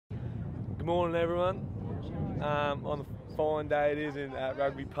Good morning, everyone. On the fine day it is at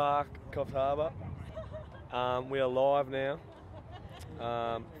Rugby Park, Coffs Harbour. We are live now.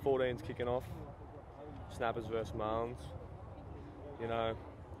 14's kicking off. Snappers versus Marlins. You know,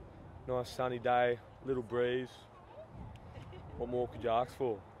 nice sunny day, little breeze. What more could you ask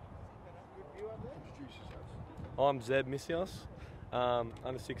for? I'm Zeb Missios,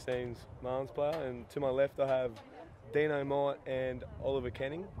 under 16's Marlins player, and to my left I have Dino Might and Oliver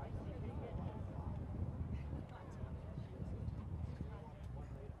Kenning.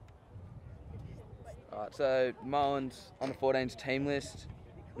 Alright, so Marlins on the 14's team list.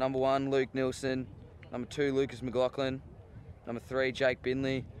 Number 1, Luke Nilsson. Number 2, Lucas McLaughlin. Number 3, Jake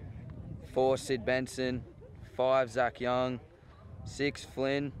Binley. 4, Sid Benson. 5, Zach Young. 6,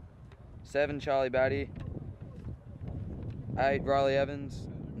 Flynn. 7, Charlie Batty. 8, Riley Evans.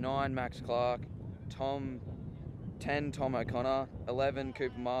 9, Max Clark. 10, Tom O'Connor. 11,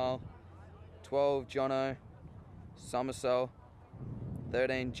 Cooper Mile. 12, Jono Somersell.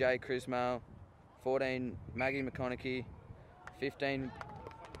 13, Jay Crismale. 14, Maggie McConaughey. 15,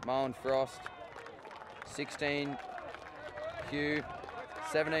 Marlon Frost. 16, Hugh.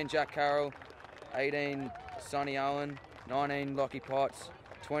 17, Jack Carroll. 18, Sonny Owen. 19, Lockie Potts.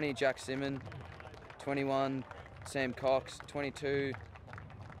 20, Jack Simmon. 21, Sam Cox. 22,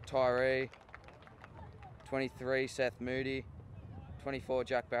 Tyree. 23, Seth Moody. 24,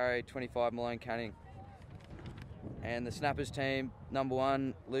 Jack Barry. 25, Malone Canning. And the Snappers team, number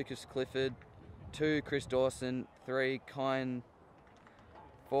 1, Lucas Clifford. 2, Chris Dawson. 3, Kine.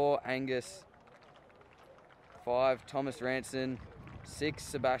 4, Angus. 5, Thomas Ranson. 6,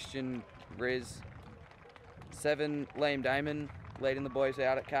 Sebastian Riz. 7, Liam Damon, leading the boys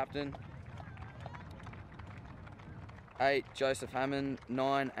out at captain. 8, Joseph Hammond.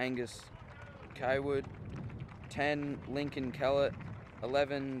 9, Angus Kaywood. 10, Lincoln Kellett.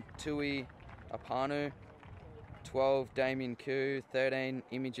 11, Tui Apanu. 12, Damien Koo. 13,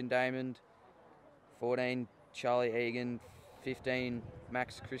 Imogen Damon. 14, Charlie Egan. 15,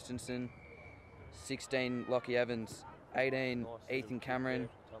 Max Christensen. 16, Lockie Evans. 18, Ethan Cameron.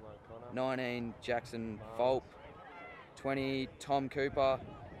 19, Jackson Volpe. 20, Tom Cooper.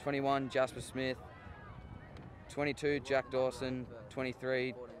 21, Jasper Smith. 22, Jack Dawson.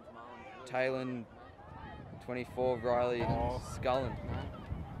 23, Talon. 24, Riley Scullen.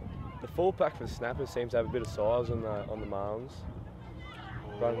 The full pack for the Snappers seems to have a bit of size on the Marlins.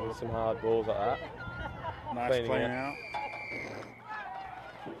 Running with some hard balls like that. Nice clean out.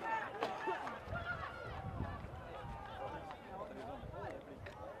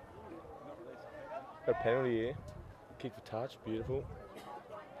 Got a penalty here. Kick for touch, beautiful.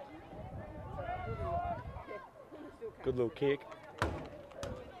 Good little kick.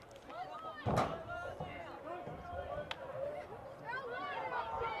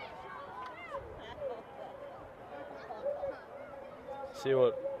 See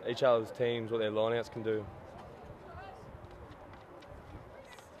what each other's teams, what their lineouts can do.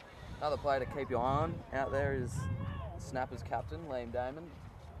 Another player to keep your eye on out there is Snappers captain, Liam Damon.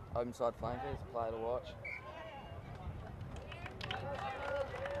 Open side flanker, he's a player to watch.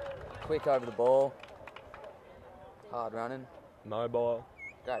 Quick over the ball. Hard running. Mobile.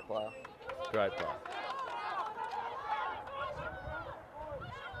 Great player. Great player.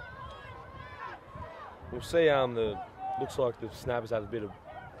 We'll see. Looks like the Snappers have a bit of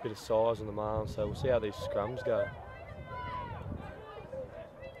size on the Marlins, so we'll see how these scrums go.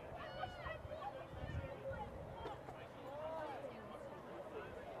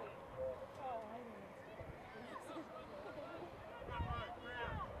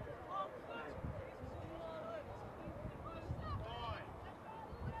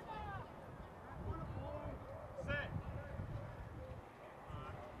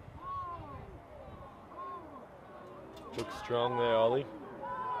 Looks strong there, Ollie.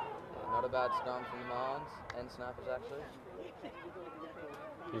 Yeah, not a bad scrum from the Marlins and Snappers actually.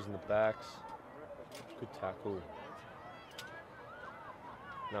 Using the backs. Good tackle.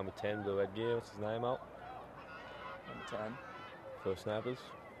 Number 10, blue headgear. What's his name up? Number 10. For Snappers.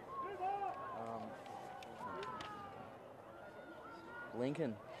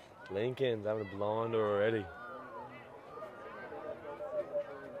 Lincoln. Lincoln's having a blinder already.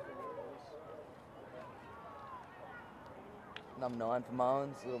 Number 9 for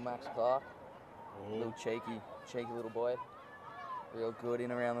Marlins, little Max Clark. Little cheeky little boy. Real good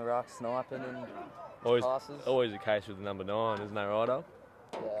in around the ruck, sniping and passes. Always the case with the number 9, isn't that right, Al?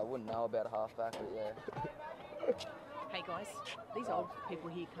 Yeah, I wouldn't know about a halfback, but yeah. Hey guys, these old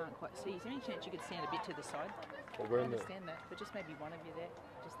people here can't quite see. Is there any chance you could stand a bit to the side? Well, we're I in the... understand that, but just maybe one of you there.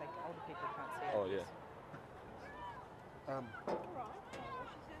 Just like older people can't see. Oh, yeah. Alright, she's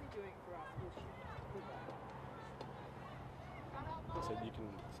only doing it for us. I said you can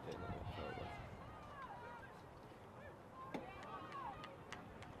stand on that further.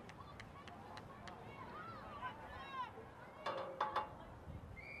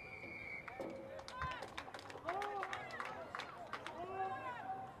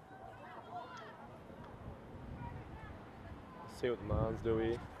 See what the Marlins do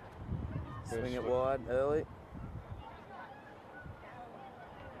here. Swing it wide early.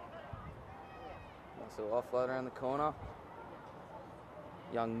 Nice little offload around the corner.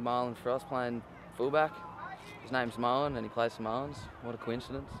 Young Marlon Frost playing fullback. His name's Marlon and he plays for Marlins. What a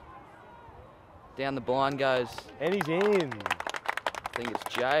coincidence. Down the blind goes, And he's in. I think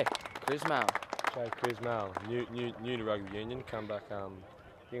it's Jay Crismal. Jay Crismal, new to rugby union, come back. I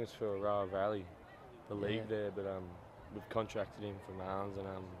think it's for Roa Valley, the league there, but we've contracted him for Marlins, and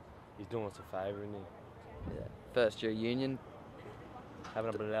he's doing us a favour, isn't he? Yeah. First year union,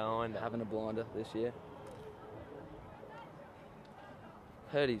 Having a blind. having a blinder this year.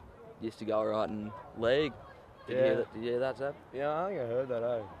 Heard he used to go all right in league. Did you hear that, Zeb? Yeah, I think I heard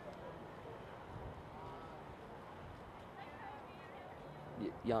that.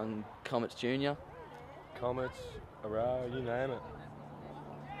 Young Comets Junior. Comets, Aroa, you name it.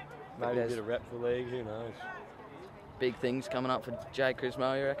 Maybe a there's- bit of rep for the league. Who knows? Big things coming up for Jay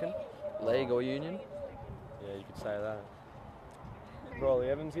Crismal, you reckon? League or union? Yeah, you could say that. Riley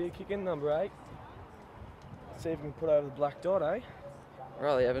Evans here, kicking number 8. Let's see if we can put over the black dot, eh?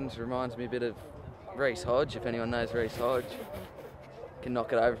 Riley Evans reminds me a bit of Reece Hodge, if anyone knows Reece Hodge. Can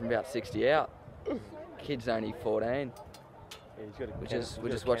knock it over from about 60 out. Kid's only 14. Yeah, he's got a We cannon- just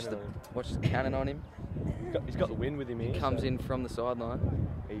he's got a watched cannon the on him. watched the cannon on him. He's got the win with him here. He comes so in from the sideline.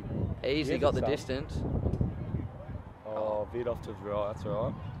 He Easily has got the some. distance. Oh, veered off to the right. That's all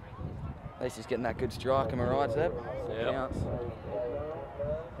right. At least he's getting that good strike. Am I right, Zeb? Yep. Counts.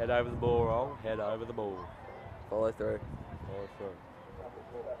 Head over the ball, roll. Head over the ball. Follow through. Follow through.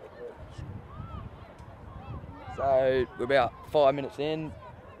 So we're about 5 minutes in.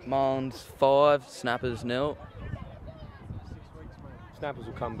 Marlins 5, Snappers 0. Snappers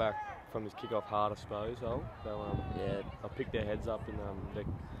will come back from this kick-off hard, I suppose. Yeah, They'll pick their heads up, and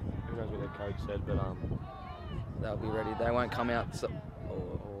who knows what their coach said, but they'll be ready. They won't come out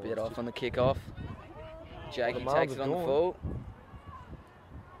a bit off on the kick-off. Jakey Marlins takes it are on the doing. full.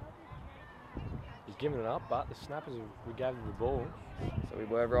 he's giving it up. But the Snappers we gave him the ball. So we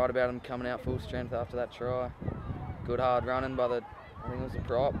were right about him coming out full strength after that try. Good hard running by the, I think it was the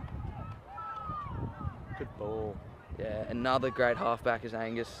prop. Good ball. Yeah, another great halfback is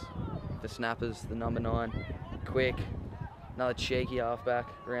Angus. The Snappers, the number 9. Quick. Another cheeky halfback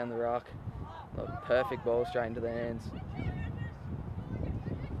around the ruck. Perfect ball straight into the hands.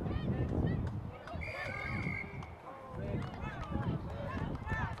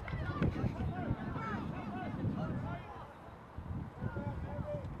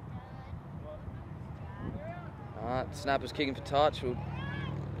 Alright, Snappers kicking for touch. We'll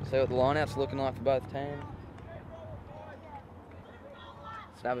see what the lineout's looking like for both teams.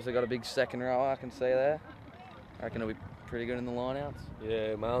 Snappers have got a big second row, I can see there. I reckon it'll be pretty good in the lineouts.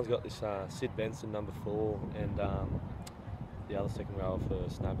 Yeah, Marlins got this Sid Benson, number 4, and the other second row for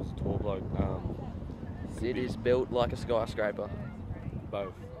Snappers, a tall bloke. Sid is built like a skyscraper.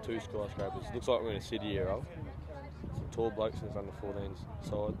 Both, 2 skyscrapers. Looks like we're in a city here, Some tall blokes in this under 14s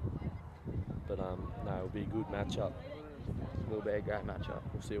side. But no, it'll be a good matchup. Will be a great matchup.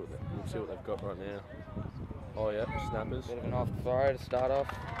 We'll see what they've got right now. Oh yeah, Snappers. Bit of an off throw to start off.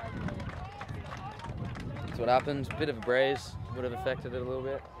 That's what happens. Bit of a breeze would have affected it a little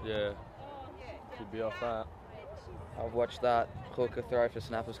bit. Yeah, could be off that. I've watched that hooker throw for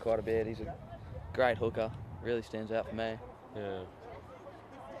Snappers quite a bit. He's a great hooker. Really stands out for me. Yeah.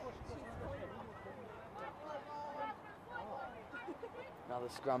 Another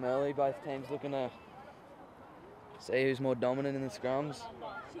scrum early. Both teams looking to see who's more dominant in the scrums.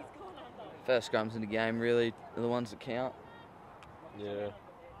 First scrums in the game really are the ones that count. Yeah.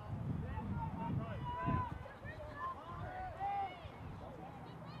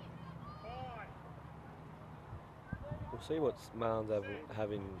 We'll see what Marlins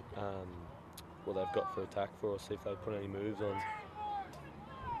having what they've got for attack for us, see if they put any moves on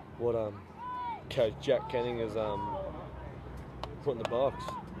what Coach Jack Kenning has put in the box.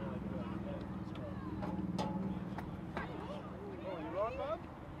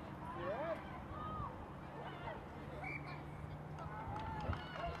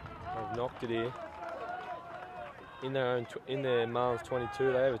 They've knocked it here. In their Marlins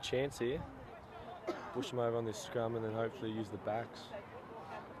 22, they have a chance here. Push them over on this scrum and then hopefully use the backs.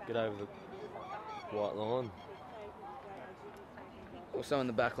 Get over the white line. Also in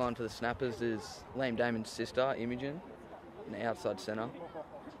the back line for the Snappers is Liam Damon's sister, Imogen. an outside centre.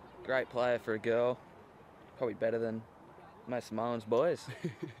 Great player for a girl. Probably better than most of Marlins boys.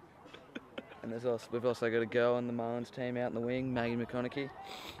 And we've also got a girl on the Marlins team out in the wing, Maggie McConaughey.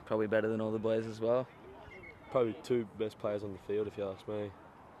 Probably better than all the boys as well. Probably two best players on the field, if you ask me.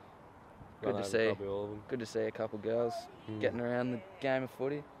 Good to see. Probably all of them. Good to see a couple girls getting around the game of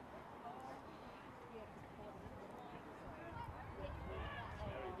footy.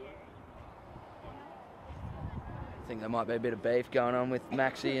 I think there might be a bit of beef going on with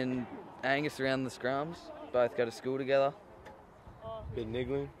Maxie and Angus around the scrums. Both go to school together. Bit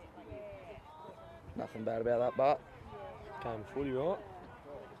niggling. Nothing bad about that, but Game of footy, right?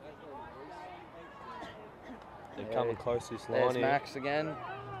 They're coming close to this line there's here. Max again,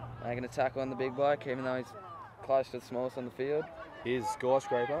 making a tackle on the big bloke, even though he's close to the smallest on the field. Here's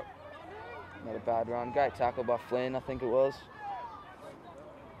Skyscraper. Not a bad run. Great tackle by Flynn, I think it was.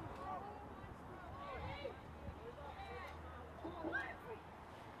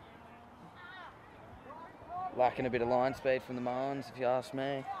 Lacking a bit of line speed from the Marlins, if you ask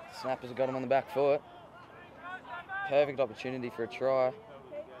me. Snappers have got him on the back foot. Perfect opportunity for a try.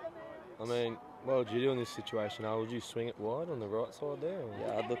 I mean, what would you do in this situation? Would you swing it wide on the right side there? Or?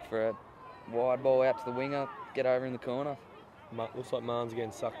 Yeah, I'd look for a wide ball out to the winger, get over in the corner. Looks like Marlins are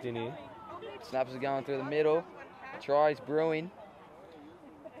getting sucked in here. Snappers are going through the middle. Try's brewing.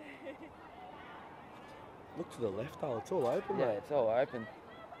 Look to the left, though. It's all open, Yeah, mate. it's all open.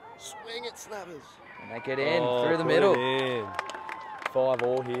 Swing it, Snappers. And they get in Oh, through the put middle. it in.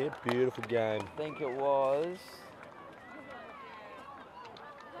 5-all here. Beautiful game. I think it was.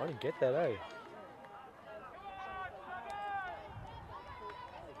 I didn't get that, eh?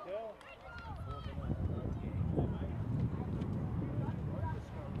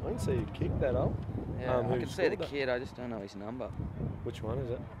 I didn't see you kick that up. Yeah, I who can see the scored that? kid, I just don't know his number. Which one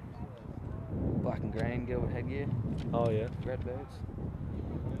is it? Black and green, Gilbert headgear, Oh, yeah. red boots.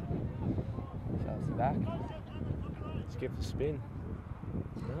 So that's the back. Let's give the spin.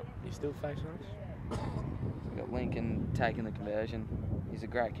 No, he's still facing us. We've got Lincoln taking the conversion. He's a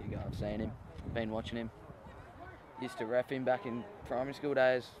great kicker, I've seen him, been watching him. Used to ref him back in primary school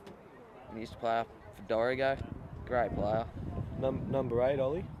days. He used to play up for Dorrigo. Great player Number 8,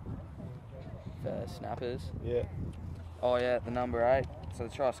 Ollie. for Snappers. Yeah. Oh yeah, the number 8. So the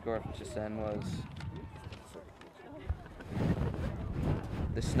try scorer just then was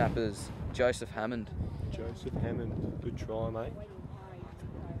the Snappers, Joseph Hammond. Joseph Hammond. Good try, mate.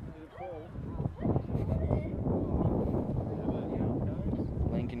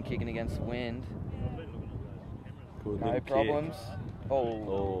 Lincoln kicking against the wind. Good No little problems. kick. Oh,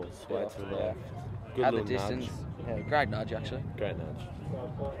 Oh, sway to the left. Good at the little distance. nudge. Yeah, great nudge actually. Great nudge.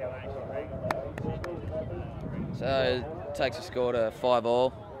 So takes a score to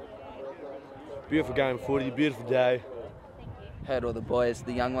 5-all. Beautiful game of footy, beautiful day. Heard all the boys,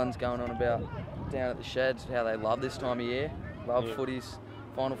 the young ones going on about down at the sheds, how they love this time of year. Love Yeah. footy's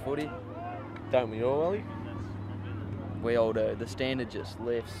final footy. Don't we all, Ollie? We all do. The standard just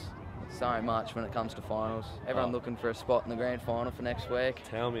lifts so much when it comes to finals. Everyone Oh. looking for a spot in the grand final for next week.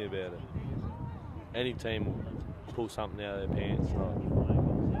 Tell me about it. Any team will pull something out of their pants.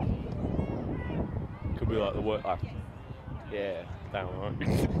 Could be like the work. Like, yeah, don't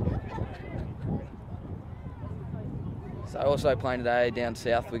worry. So also playing today down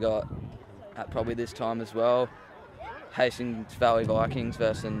south, we got at probably this time as well, Hastings Valley Vikings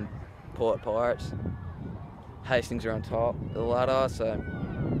versus Port Pirates. Hastings are on top of the ladder, so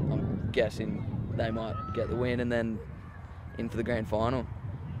I'm guessing they might get the win and then in for the grand final.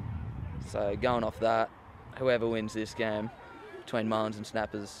 So going off that, whoever wins this game between Marlins and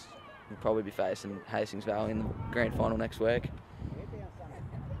Snappers will probably be facing Hastings Valley in the grand final next week.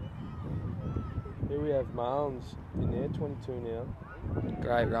 Here we have Marlins in there, 22 now.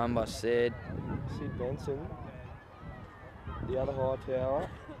 Great run by Sid. Sid Benson, the other high tower,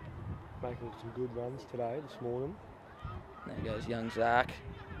 making some good runs today, this morning. There goes young Zach.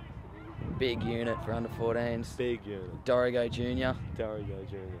 Big unit for under 14s. Big unit. Dorrigo Jr. Dorrigo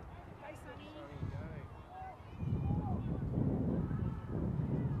Jr.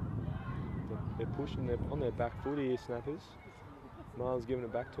 They're pushing, they're on their back foot here, Snappers. Marlins giving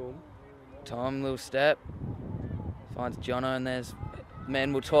it back to them. Tom, little step. Finds Jono, and there's the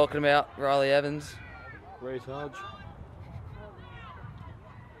man we're talking about, Riley Evans. Reece Hodge.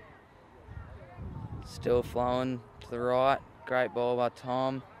 Still flowing to the right. Great ball by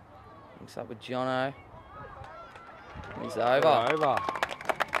Tom. Links up with Jono. He's over. Over.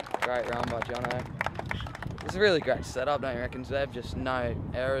 Great run by Jono. It's a really great setup, don't you reckon, Zev? Just no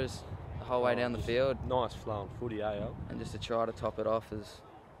errors the whole way down the Just field. Nice flowing footy, eh? Al? And just to try to top it off is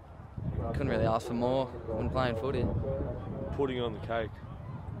couldn't really ask for more when playing footy. pudding on the cake.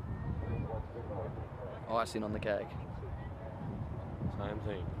 Icing on the cake. Same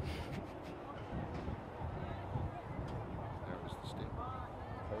thing. That was the stick.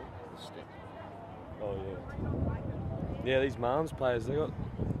 The stick. Oh yeah. Yeah, these Marlins players, they got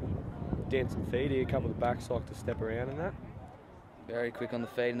dance and feet here. A couple of the backs like to step around in that. Very quick on the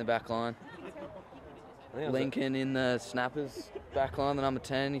feet in the back line. I think Lincoln in the snappers back line, the number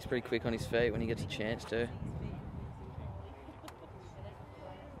 10. He's pretty quick on his feet when he gets a chance to.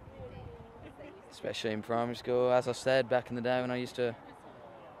 Especially in primary school. As I said, back in the day when I used to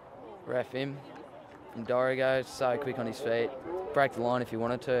ref him from Dorrigo, so quick on his feet. Break the line if you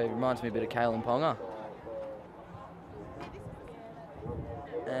wanted to. It reminds me a bit of Kalen Ponga.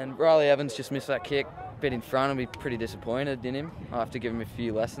 And Riley Evans just missed that kick. Bit in front. I'll be pretty disappointed in him. I'll have to give him a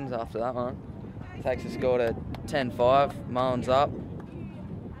few lessons after that one. Takes the score to 10-5. Marlins up.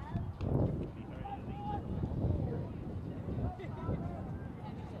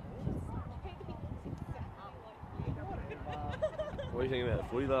 What do you think about the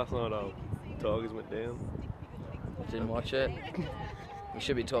footy last night? Tigers went down. Didn't watch it. We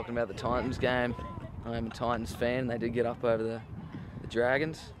should be talking about the Titans game. I am a Titans fan. They did get up over the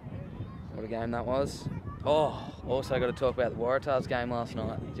Dragons. What a game that was. Oh, also got to talk about the Waratahs game last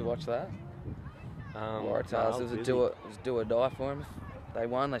night. Did you watch that? Waratahs, it was do or die for them. They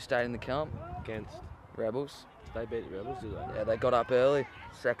won. They stayed in the comp. Against Rebels. they beat the Rebels, did they? Yeah, they got up early.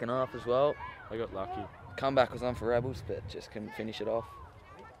 Second half as well. They got lucky. Comeback was on for Rebels, but just couldn't finish it off.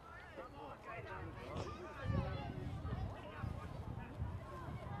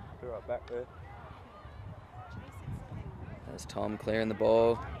 Be right back there. There's Tom clearing the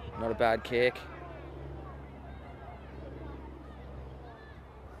ball. Not a bad kick.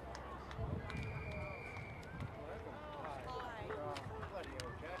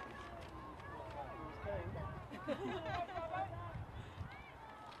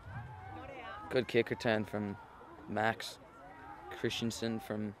 Good kick return from Max Christensen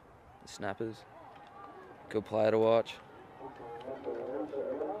from the Snappers. Good player to watch.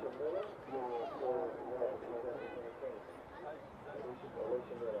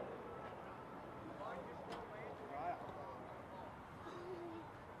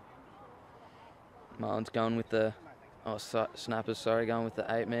 Marlins going with the, Snappers, sorry, going with the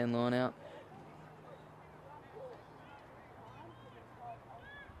 8-man line out.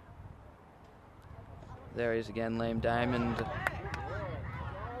 There he is again, Liam Damon.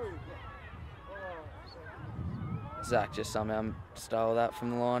 Zach just somehow stole that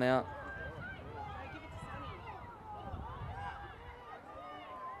from the line out.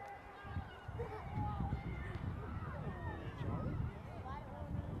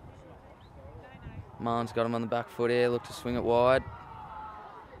 Marlins got him on the back foot here, looked to swing it wide.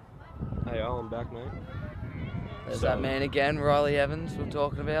 Hey, I'm back, mate. There's that man again, Riley Evans, we're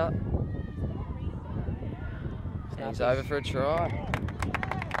talking about. And he's over for a try.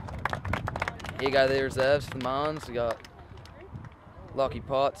 Here go the reserves for the Marlins. We got Lockie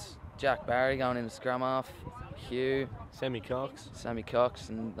Potts, Jack Barry going in the scrum half, Hugh, Sammy Cox,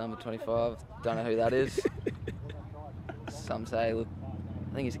 and number 25. Don't know who that is. Some say, look,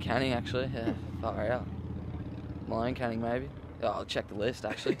 I think he's a Canning actually. Yeah, far out. Malone Canning maybe. Oh, I'll check the list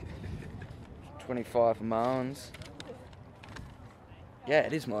actually. 25 for Marlins. Yeah,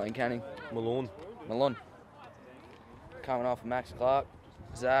 it is Malone Canning. Malone. Coming off of Max Clark,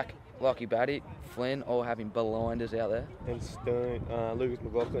 Zach, Lockie Batty, Flynn, all having blinders out there. and Stone. Lucas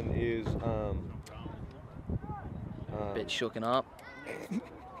McLaughlin is Bit shooken up.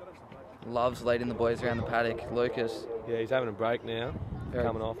 Loves leading the boys around the paddock. Lucas. yeah, he's having a break now. Very-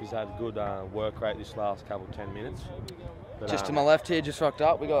 Coming off, he's had a good work rate this last couple 10 minutes. But, Just to my left here, just rocked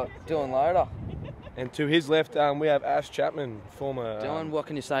up, we got Dylan Loader. and to his left, we have Ash Chapman, former. Dylan, what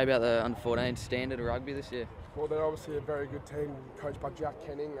can you say about the under-14 standard of rugby this year? Well, they're obviously a very good team, coached by Jack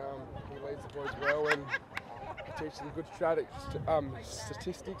Kenning. He leads the boys well and he teaches them good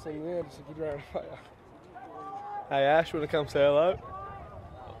statistics and yeah, just a good round player. Hey Ash, want to come say hello?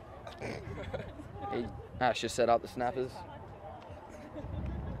 Ash just set up the snappers.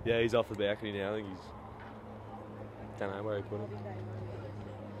 Yeah, he's off the balcony now. I think he's. Don't know where he put him.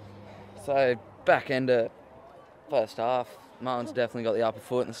 So, back end of first half. Marlins definitely got the upper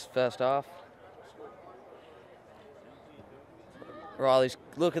foot in the first half. Riley's,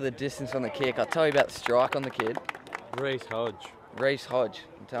 look at the distance on the kick. I'll tell you about the strike on the kid. Reece Hodge. Reece Hodge,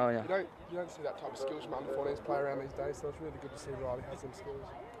 I'm telling you. You don't see that type of skills from under-14s play around these days, so it's really good to see Riley has them skills.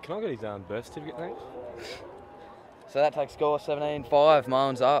 Can I get his birth certificate, thanks? So that takes score 17-5.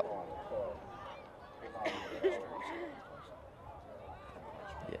 Marlins up.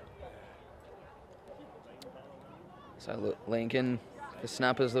 Yeah. So look, Lincoln, the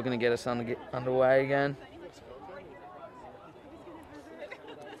snappers looking to get us underway again.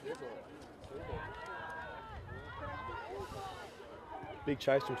 Big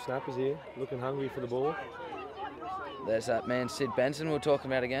chase from snappers here, looking hungry for the ball. There's that man Sid Benson we were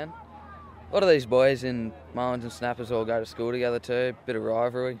talking about again. A lot of these boys in Marlins and snappers all go to school together too. Bit of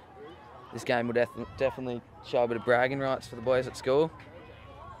rivalry. This game will definitely show a bit of bragging rights for the boys at school.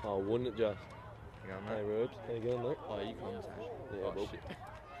 Oh, wouldn't it just? You going, Hey, mate? Rubes, how you going, mate? Oh, you commentate? Yeah, Oh, bub. shit.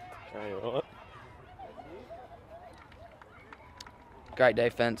 Hey, alright. Great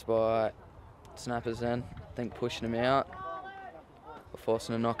defence by snappers then. I think pushing them out. Or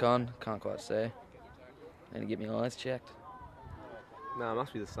forcing a knock on. Can't quite see. Need to get my eyes checked. Nah, it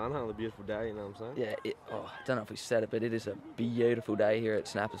must be the sun, huh? The beautiful day, you know what I'm saying? Yeah, I don't know if we said it, but it is a beautiful day here at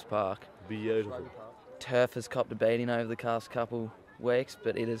Snappers Park. Beautiful. Turf has copped a beating over the past couple weeks,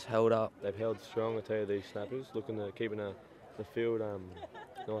 but it has held up. They've held strong, I tell you, these snappers, looking to keeping the field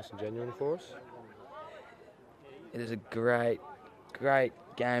nice and genuine for us. It is a great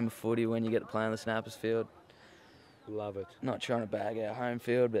game of footy when you get to play on the Snappers field. Love it. Not trying to bag our home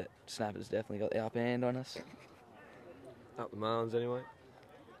field, but Snappers definitely got the upper hand on us. Up the Marlins anyway.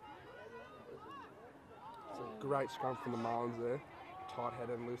 It's a great scrum from the Marlins there. Tight head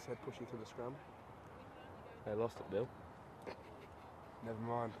and loose head pushing through the scrum. They lost it, Bill. Never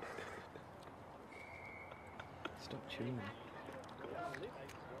mind. Stop chewing.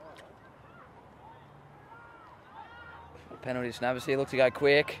 Penalty to Snappers here. Look to go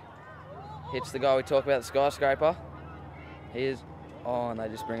quick. Hits the guy we talked about, the skyscraper. He is. Oh, and they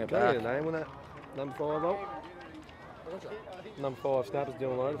just bring it Can I back. get a name on that? Number 5 up? Number 5 snappers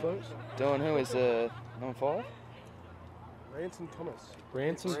doing loads, folks. Doing who is number 5? Ransom Thomas.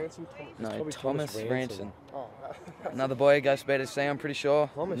 Ransom? Ransom Thomas. No, probably Thomas Thomas Ranson. Oh, Another boy who goes to BDC, I'm pretty sure.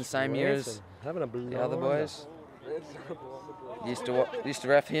 Thomas in the same year as Ransom. Having a the other boys. Ransom. Used to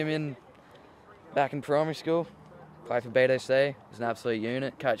ref him in back in primary school. Played for BDC. He's an absolute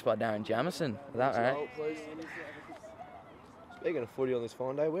unit. Coached by Darren Jamison. Is that right? Oh, please. Speaking of footy on this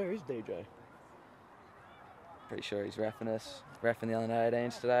fine day, where is DJ? Pretty sure he's reffing us. Reffing the under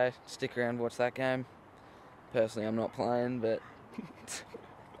 18s today. Stick around, watch that game. Personally, I'm not playing, but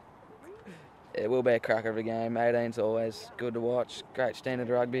it will be a cracker of a game. 18's always good to watch. Great standard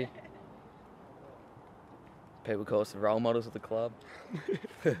rugby. People call us the role models of the club.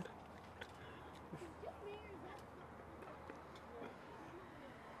 So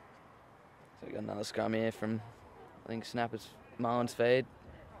we got another scrum here from, I think, Snappers Marlins feed.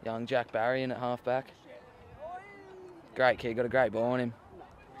 Young Jack Barry in at halfback. Great kid, got a great ball on him.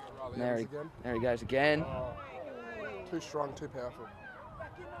 And there he goes again. Too strong, too powerful.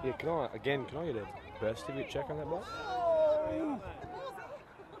 Yeah, can I get a birth certificate check on that bloke?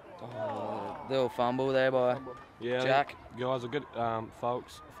 Oh, little fumble there by Yeah, Jack. Guys, I've got,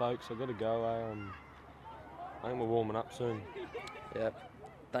 folks, I've got to go. I think we're warming up soon. Yep.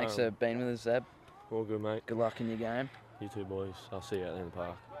 Thanks for being with us, Zeb. All good, mate. Good luck in your game. You two boys. I'll see you out there in the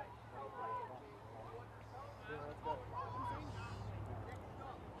park.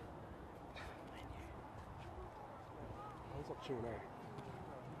 He's not chewing out.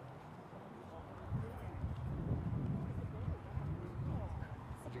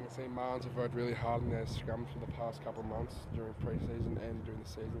 As you can see, Marlins have worked really hard in their scrums for the past couple of months during pre-season and during the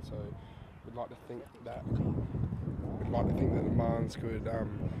season. So we'd like to think that the Marlins could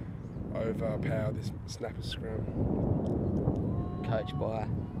overpower this snapper scrum. Coached by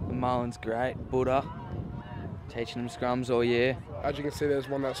the Marlins great, Buddha. Teaching them scrums all year. As you can see, there's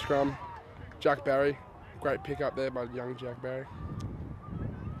one that scrum. Jack Barry, great pick up there by young Jack Barry.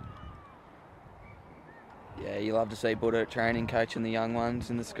 Yeah, you love to see Buddha at training, coaching the young ones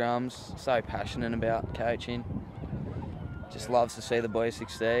in the scrums. So passionate about coaching. Just loves to see the boys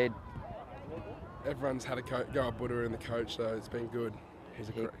succeed. Everyone's had a go at Buddha and the coach, so it's been good. He's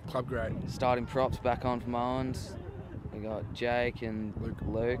a club great. Starting props back on for Marlins. We got Jake and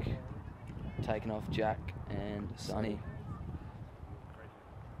Luke taking off Jack and Sonny.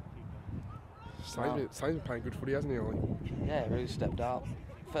 Sonny's been playing good footy, hasn't he, Ollie? Yeah, really stepped up.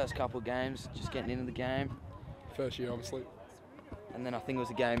 First couple of games, just getting into the game. First year, obviously. And then I think it was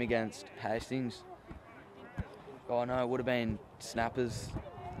a game against Hastings. Oh no, it would have been Snappers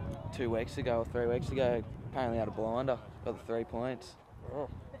 2 weeks ago or 3 weeks ago. Apparently had a blinder, got the 3 points. Oh,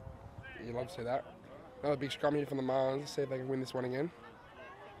 you love to see that. Another big scrum here from the Marlins. Let's see if they can win this one again.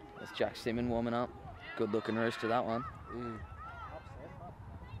 That's Jack Simmons warming up. Good looking rooster, that one.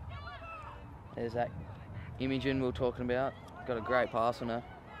 There's that Imogen we were talking about. Got a great pass on her.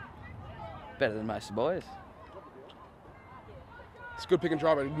 Better than most of the boys. It's a good pick and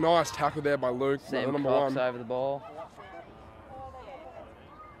drive. A nice tackle there by Luke, Sam number Coffs 1. over the ball.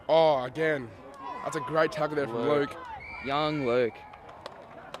 Oh, again. That's a great tackle there from Luke. Young Luke.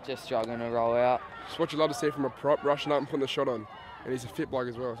 Just struggling to roll out. It's what you love to see from a prop, rushing up and putting the shot on. And he's a fit bloke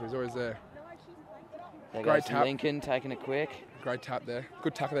as well, so he's always there. There Great goes tap. Lincoln taking it quick. Great tap there.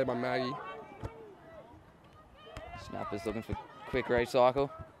 Good tackle there by Maggie. Snappers looking for quick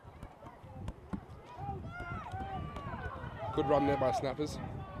recycle. Good run there by Snappers.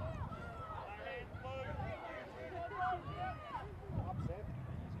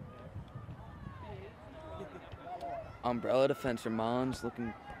 Umbrella defence from Marlins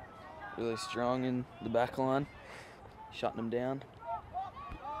looking really strong in the back line. Shutting them down.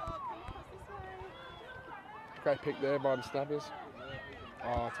 Great pick there by the Snappers.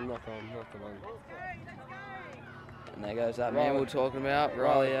 Oh, it's a knock on, not the one. And there goes that man we were talking about,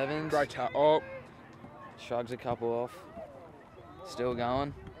 Riley Evans. Great tap. Oh, Shrugs a couple off. Still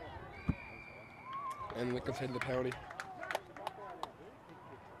going. and we conceded the penalty.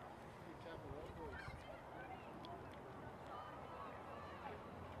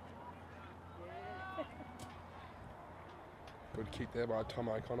 Good kick there by Tom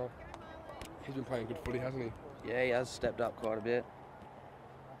O'Connor. He's been playing good footy, hasn't he? Yeah, he has stepped up quite a bit.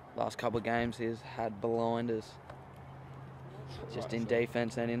 Last couple of games he's had blinders. Just in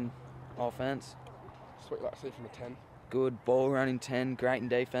defence and in offence. Sweet like to see from a 10. Good ball running 10, great in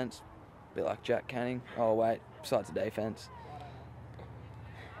defence. Bit like Jack Canning. Oh wait, besides the defence.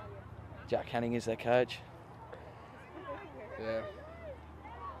 Jack Canning is their coach. Yeah.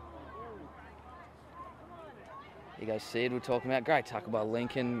 Here goes Sid, we're talking about. Great tackle by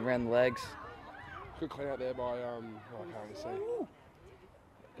Lincoln, around the legs. Good clean out there by, I can't really see.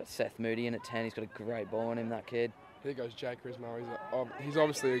 Got Seth Moody in at 10, he's got a great ball on him, that kid. Here goes Jake Rismo. He's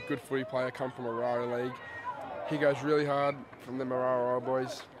obviously a good footy player, come from Aurora League. He goes really hard from the Aurora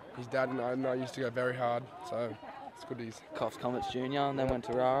boys. His dad and I used to go very hard, so it's good he's... Coffs Comets Jr. and then went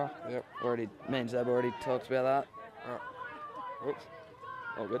to Rara. Yep. Me and Zeb already talked about that. Oops.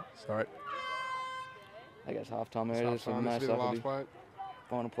 All good. Sorry. I guess half-time It's it is, so half-time. most This will be the likely last play.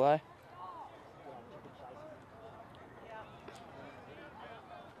 final play.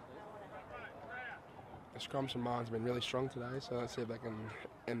 The scrums from Marlins have been really strong today, so let's see if they can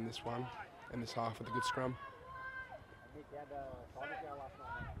end this half with a good scrum.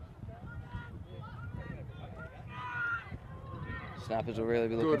 Snappers will really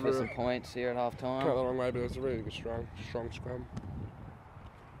be looking Good, for some points here at half-time. Cut the wrong way, but it was a really good strong scrum.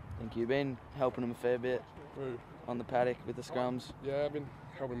 I think you've been helping them a fair bit Ooh. on the paddock with the scrums. Yeah, I've been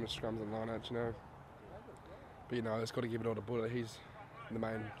helping him with scrums and lineouts, you know. But you know, it's got to give it all to Buddha. He's the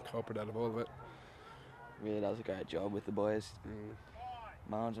main culprit out of all of it. Really does a great job with the boys.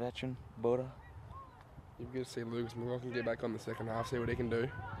 Marlins veteran, Buddha. You're good to see Lucas McLaughlin get back on the second half, see what he can do.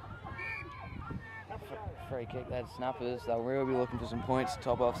 Free kick, that's Snappers. They'll really be looking for some points to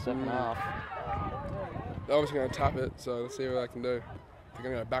top off second half. They're obviously going to tap it, so let's see what they can do. They're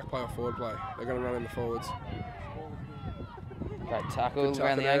going to go back play or forward play. They're going to run in the forwards. Great tackle Good tackle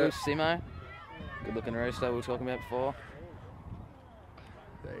around the there. angle, Simo. Good looking rooster we were talking about before.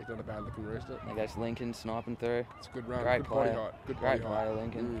 Yeah, he's not a bad looking rooster. There goes Lincoln sniping through. It's a good run, Great good body player. height. Good Great body height. player,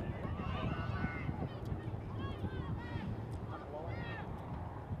 Lincoln.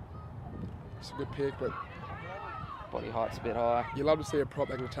 It's a good pick, but Body height's a bit high. you love to see a prop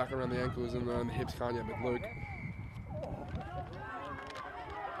that can attack around the ankles and the hips, can't you, with Luke?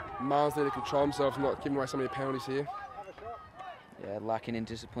 Marlins need to control himself and not giving away so many penalties here. Yeah, lacking in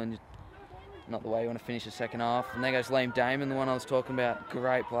discipline. Not the way you want to finish the second half. And there goes Liam Damon, the one I was talking about.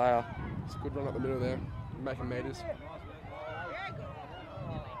 Great player. It's a good run up the middle there, making meters.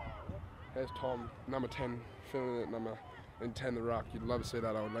 There's Tom, number 10, filling it in 10 the ruck. You'd love to see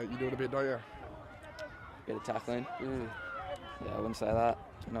that, old mate. You do it a bit, don't you? Bit of tackling. Yeah, I wouldn't say that.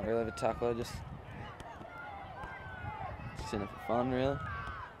 Not really a tackler, just in it for fun, really.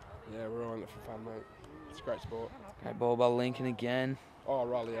 Yeah, we're all in it for fun, mate. It's a great sport. Great ball by Lincoln again. Oh,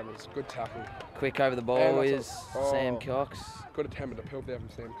 Riley Evans, good tackle. Quick over the ball And is that's Sam Cox. Good attempt at a pilt there from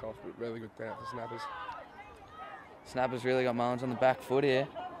Sam Coffs, but really good down for Snappers. Snappers really got Marlins on the back foot here.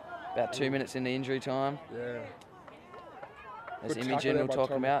 About 2 minutes into injury time. Yeah. There's Good Imogen tackle we're there by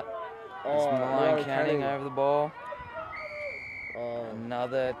talking Tom. about. There's Malone Canning over the ball. Oh,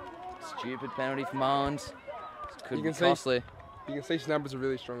 Another stupid penalty for Marlins. Could You be can see- costly. you can see Snappers are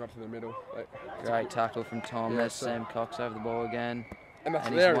really strong up to the middle. Like, Great tackle from Tom. Yeah, There's so- Sam Cox over the ball again. and that's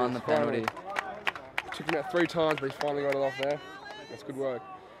And there. he's won it the is, finally. penalty. Took him out 3 times, but he's finally got it off there. That's good work.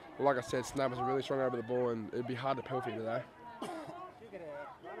 But like I said, Snappers are really strong over the ball, and it'd be hard to pelt you today.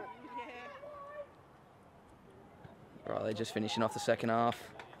 Right, they're just finishing off the second half.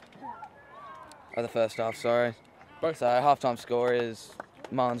 Or the first half, sorry. Both. So half-time score is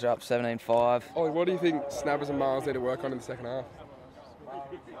Marlins are up 17-5. Ollie, what do you think Snappers and Marlins need to work on in the second half?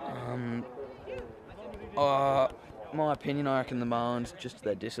 My opinion, I reckon the Marlins, just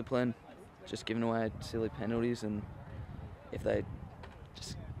their discipline, just giving away silly penalties, and if they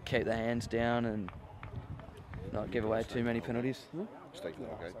just keep their hands down and not give away too many penalties.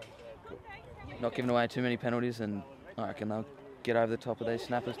 Not giving away too many penalties, and I reckon they'll get over the top of these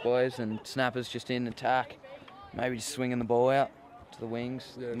Snappers boys, and Snappers just in attack, maybe just swinging the ball out to the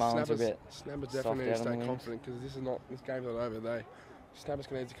wings. Yeah, Marlins are a bit Snappers soft definitely need to out on stay the confident because this game's not over. Snappers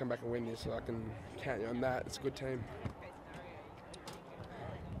can need to come back and win this, so I can count you on that. It's a good team.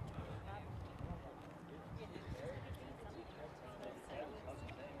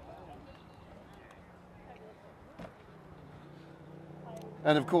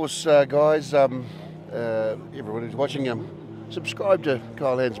 And of course, guys, everyone who's watching, subscribe to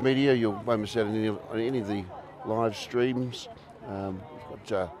Kyle Hands Media. You won't miss out on any of the live streams. We've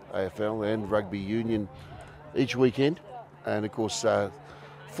got AFL and Rugby Union each weekend. And of course,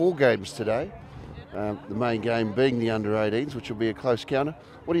 4 games today. The main game being the under-18s, which will be a close counter.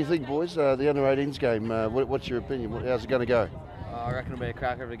 What do you think, boys? The under-18s game, what's your opinion? How's it going to go? I reckon it'll be a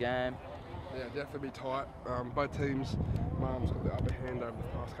cracker of a game. Yeah, definitely be tight. Both teams, Marlins got the upper hand over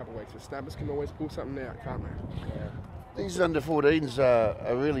the past couple of weeks. The Snappers can always pull something out, can't they? Yeah. These under-14s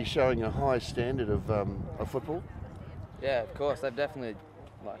are really showing a high standard of football. Yeah, of course. They've definitely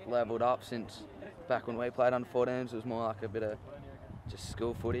levelled up since back when we played under-14s. It was more like a bit of just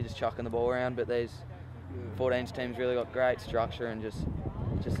school footy, just chucking the ball around. But these 14s teams really got great structure and just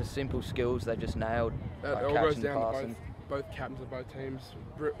the simple skills they've just nailed. It like all goes catching, down passing. to both captains of both teams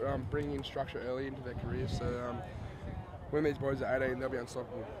bringing in structure early into their careers. So when these boys are 18, they'll be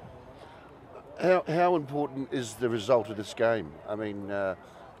unstoppable. How important is the result of this game? I mean,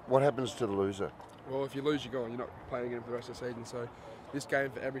 what happens to the loser? Well, if you lose, you're gone. You're not playing again for the rest of the season. So this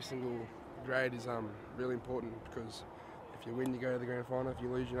game for every single grade is really important because if you win, you go to the grand final. If you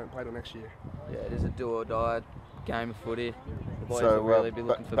lose, you don't play till next year. Yeah, it is a do or die game of footy. The boys So will really be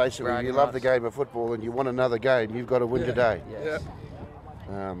looking for basically, you love the game of football and you want another game. You've got to win today. Yes.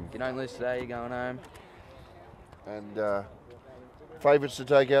 Yeah. If you don't lose today, you're going home. And favourites to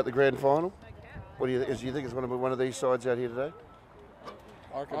take out the grand final? What do you think? Do you think it's going to be one of these sides out here today?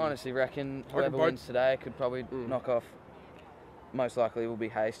 I honestly reckon whoever wins today could probably knock off. Most likely will be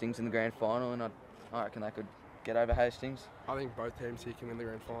Hastings in the grand final, and I reckon they could get over Hastings. I think both teams here can win the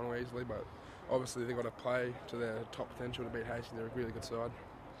grand final easily, but obviously they've got to play to their top potential to beat Hastings. They're a really good side.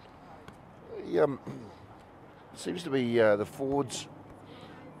 It seems to be the forwards.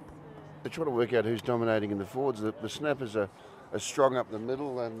 They're trying to work out who's dominating in the forwards. The Snappers are strong up the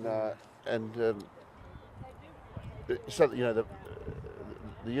middle, and so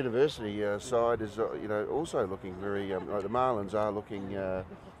the university side is also looking very. The Marlins are looking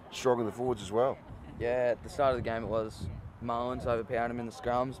strong in the forwards as well. Yeah, at the start of the game it was Marlins overpowering them in the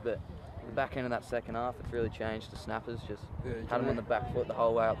scrums, but the back end of that second half it's really changed to Snappers. Just had them on the back foot the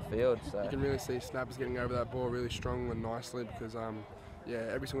whole way up the field. So you can really see Snappers getting over that ball really strong and nicely because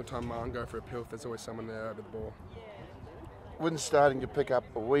every single time Marlins go for a pilf, there's always someone there over the ball. Wind's starting to pick up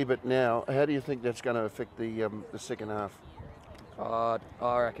a wee bit now. How do you think that's going to affect the second half? I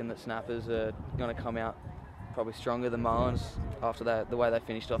reckon that Snappers are going to come out probably stronger than Marlins after the way they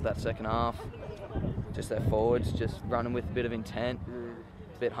finished off that second half. Just their forwards, just running with a bit of intent,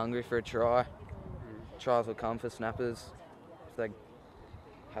 a bit hungry for a try. Tries will come for Snappers if they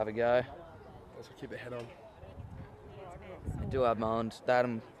have a go. Let's keep their head on. They do have Marlins. They had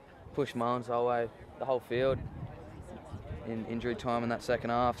them push Marlins the whole field in injury time in that second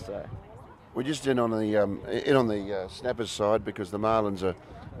half. So we're just in on the Snappers side because the Marlins are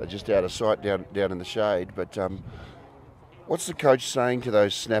just out of sight down in the shade. But what's the coach saying to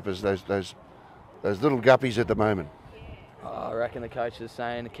those Snappers, those little guppies at the moment? I reckon the coach is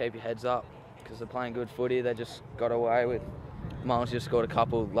saying to keep your heads up because they're playing good footy. They just got away with. Marlins just scored a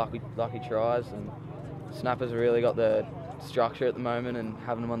couple lucky tries, and Snappers have really got the structure at the moment and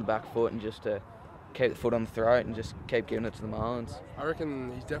having them on the back foot and just to keep the foot on the throat and just keep giving it to the Marlins. I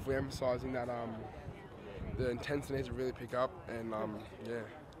reckon he's definitely emphasising that the intensity needs to really pick up and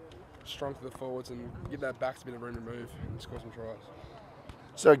strong to the forwards and give that backs a bit of room to move and score some tries.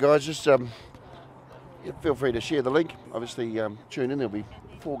 So guys, just feel free to share the link. Obviously tune in, there'll be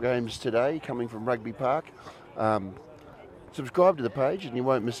 4 games today coming from Rugby Park. Subscribe to the page and you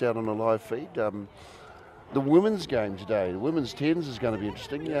won't miss out on a live feed. The women's game today, the women's 10s is going to be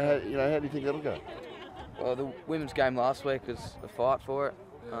interesting. How do you think that'll go? Well, the women's game last week was a fight for it.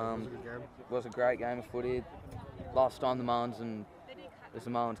 Yeah, it was a good game. It was a great game of footy. last time the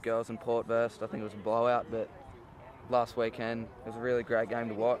Marlins girls and Port versed, I think it was a blowout, but last weekend it was a really great game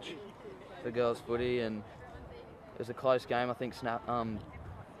to watch for girls footy, and it was a close game. I think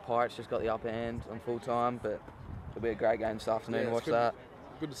Pirates just got the upper hand on full time, but it'll be a great game this afternoon to watch that.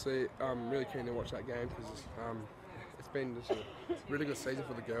 Good to see. I'm really keen to watch that game because it's been just a really good season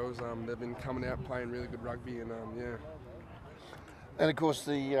for the girls. They've been coming out playing really good rugby, and yeah. And of course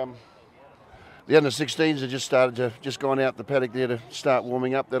the under-16s have just gone out the paddock there to start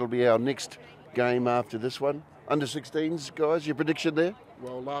warming up. That'll be our next game after this one. Under-16s, guys, your prediction there?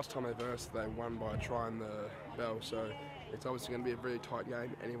 Well, last time they versed, they won by a try in the bell, so it's obviously going to be a very tight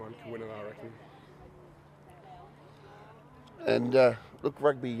game. Anyone can win it, I reckon. And look,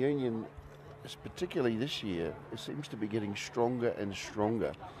 rugby union, particularly this year, it seems to be getting stronger and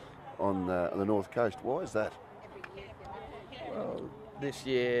stronger on the North Coast. Why is that? Well, this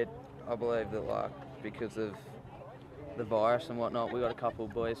year, I believe that because of the virus and whatnot, we got a couple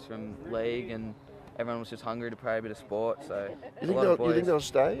of boys from league, and everyone was just hungry to play a bit of sport. So you think they'll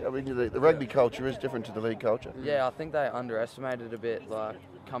stay? I mean, the rugby culture is different to the league culture. Yeah, I think they underestimated it a bit.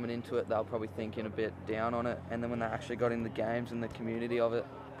 Coming into it, they were probably thinking a bit down on it, and then when they actually got in the games and the community of it,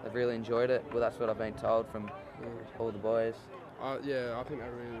 they've really enjoyed it. Well, that's what I've been told from all the boys. Yeah, I think they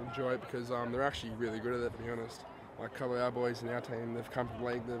really enjoy it because they're actually really good at it, to be honest. Like a couple of our boys in our team, they've come from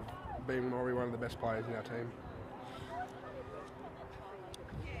league, they've been probably one of the best players in our team.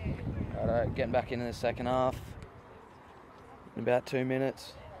 Righto, getting back into the second half in about 2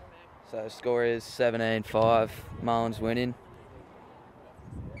 minutes. So the score is 17-5, Marlins winning.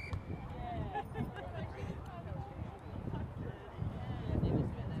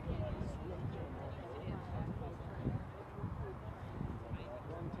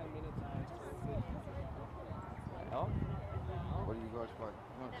 What do you guys play?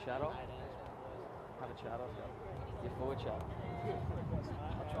 You want to chat off? Have a chat off. Your forward chat.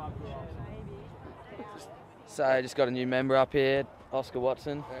 So just got a new member up here, Oscar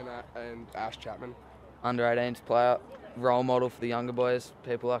Watson. And Ash Chapman. Under 18s player, role model for the younger boys,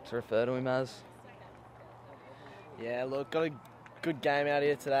 people like to refer to him as. Yeah, look, got a good game out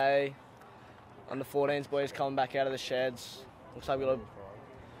here today. Under 14s boys coming back out of the sheds. Looks like we've got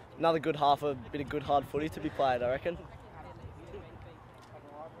another good half, a bit of good hard footy to be played, I reckon.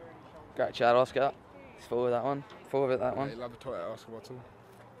 Great chat, Oscar. He's full with that one. Full of it, that one. Yeah, love to talk about Oscar Watson.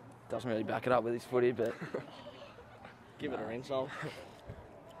 Doesn't really back it up with his footy, but Give it a ring, Sol.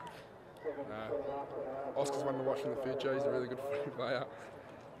 Oscar's one to watch in the future. He's a really good footy player.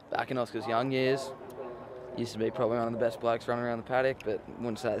 back in Oscar's young years, used to be probably one of the best blokes running around the paddock, but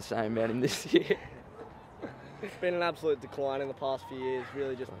wouldn't say the same about him this year. It's been an absolute decline in the past few years.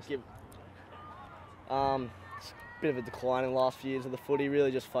 Really just it's a bit of a decline in the last few years of the footy,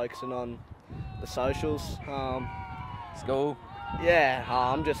 really just focusing on the socials. School. Yeah,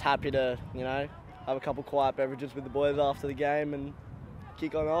 I'm just happy to, have a couple quiet beverages with the boys after the game and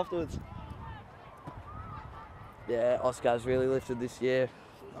kick on afterwards. Yeah, Oscar's really lifted this year.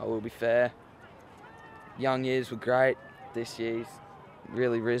 I will be fair. Young years were great. This year he's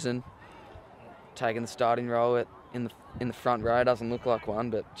really risen. Taking the starting role in the front row. Doesn't look like one,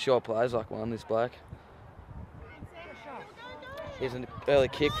 but sure plays like one, this bloke. Here's an early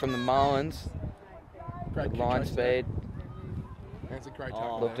kick from the Marlins. Great Line speed. That's a great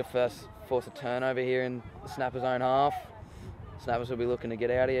tackle. Look to force a turnover here in the Snappers' own half. Snappers will be looking to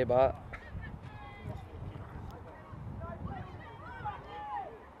get out of here, but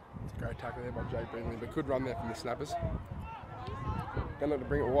It's a great tackle there by Jake Brindley, but good run there from the Snappers. Going to look to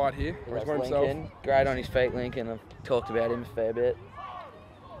bring it wide here. that's By himself. Lincoln. Great on his feet, Lincoln. I've talked about him a fair bit.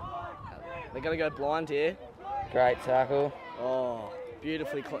 They're going to go blind here. Great tackle. Oh,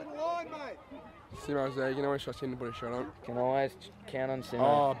 beautifully clean. Simo's there. You can always trust him to put a shot on. Can always count on Simo.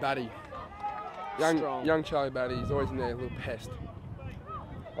 Oh, Batty. Strong. Young Charlie Batty. He's always in there, a little pest.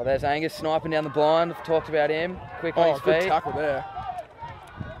 Well, there's Angus sniping down the blind. I've talked about him. Quick on Oh, his good feet. tackle there.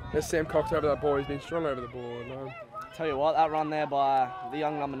 There's Sam Cox over that ball. He's been strong over the ball. Tell you what, that run there by the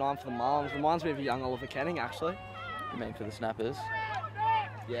young number 9 for the Marlins reminds me of a young Oliver Canning, actually. I mean, for the Snappers.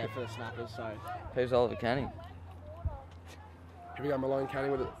 Yeah, for the Snappers, so. Who's Oliver Canning? Here we go, Malone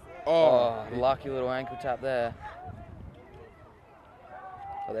Canning with it. Oh, lucky little ankle tap there.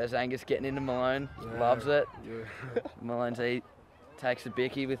 Well, there's Angus getting into Malone. Loves it. Yeah. Malone's takes a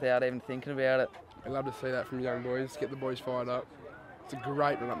bicky without even thinking about it. I love to see that from young boys. Get the boys fired up. It's a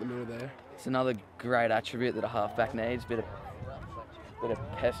great run up the middle there. It's another great attribute that a halfback needs. Bit of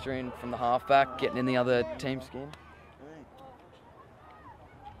pestering from the halfback, getting in the other team's skin.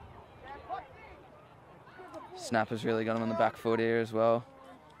 Snapper's really got him on the back foot here as well.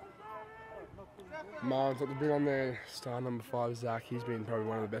 Marlins got to bring on their star number 5, Zach. He's been probably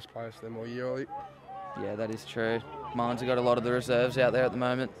one of the best players for them all year, Ollie. Yeah, that is true. Marlins have got a lot of the reserves out there at the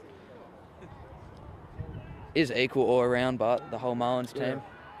moment. Is equal all around, but the whole Marlins team,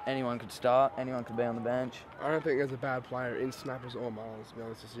 anyone could start, anyone could be on the bench. I don't think there's a bad player in Snappers or Marlins, to be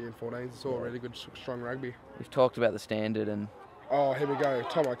honest, this year in 14s. It's all really good, strong rugby. We've talked about the standard and Oh, here we go.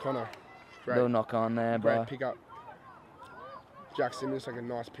 Tom O'Connor. Great. little knock on there, Great but pick up. Jack Simmons, like a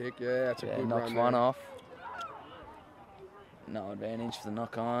nice pick. Yeah, that's a good knocks run one there. off. No advantage for the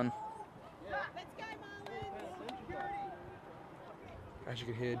knock on. As you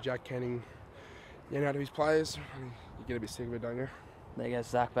can hear, Jack Canning yelling out to his players. You get a bit sick of it, don't you? There goes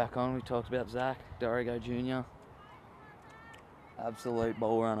Zach back on. We talked about Zach, Dorigo Jr. Absolute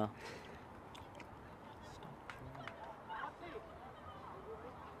ball runner.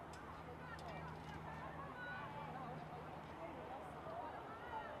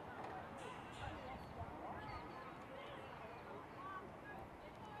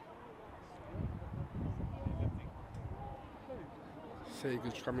 See a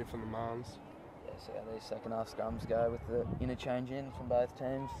good scrumming from the Marlins. Yeah, see how these second half scrums go with the interchange in from both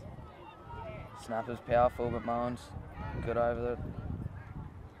teams. Snapper's powerful, but Marlins good over the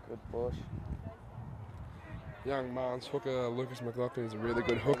good push. Young Marlins hooker Lucas McLaughlin is a really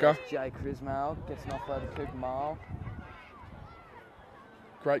good hooker. Jake Crismail gets an offload to Cooper Mile.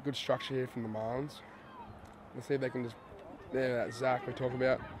 Great good structure here from the Marlins. Let's see if they can just... There, that Zach we're talking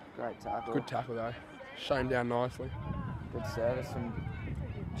about. Great tackle. Good tackle though. Shut him down nicely. Good service from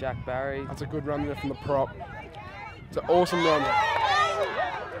Jack Barry. That's a good run there from the prop. It's an awesome run.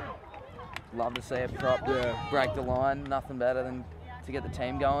 Love to see a prop break the line. Nothing better than to get the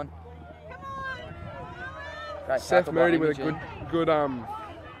team going. Great Seth tackle by Moody with a Imogen. good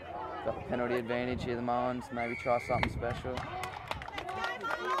Got the penalty advantage here, the Marlins. Maybe try something special.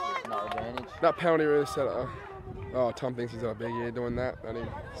 No advantage. that penalty really set it. Oh, Tom thinks he's got a big year doing that. And he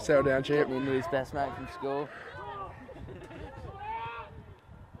settled down, champ. Getting into his best mate from school.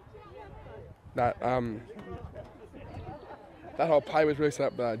 That whole play was really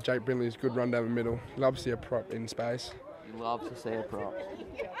set up. Jake Brindley's good run down the middle. Love to see a prop in space. You love to see a prop.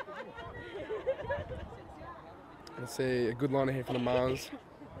 Let's see a good liner here from the Marlins.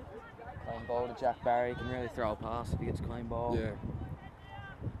 Clean ball to Jack Barry. He can really throw a pass if he gets a clean ball. Yeah.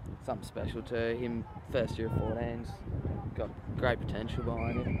 Something special too. Him, first year of 14s. Got great potential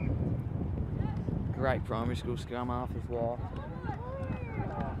behind him. Great primary school scrum half as well.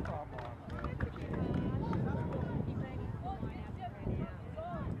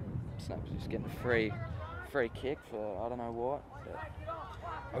 Snap's just getting a free kick for I don't know what. But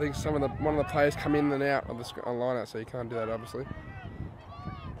I think one of the players come in and out of the line out, so you can't do that obviously.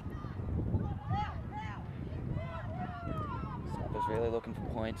 Snapper's really looking for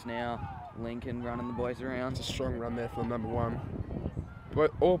points now. Lincoln running the boys around. It's a strong run there for the number 1.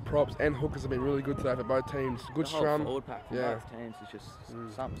 But all props and hookers have been really good today for both teams. Good The whole scrum. forward pack from Yeah. both teams is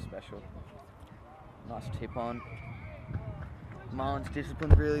just something special. Nice tip on. Marlins'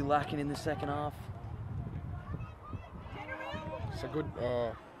 discipline's really lacking in the second half. It's a good.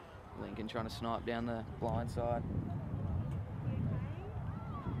 Lincoln trying to snipe down the blind side.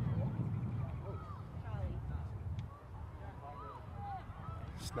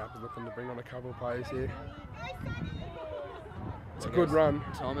 Snap is looking to bring on a couple of players here. It's a good run.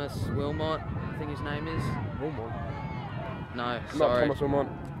 Thomas Wilmot, I think his name is. Wilmot. No, Not sorry. Thomas Wilmot.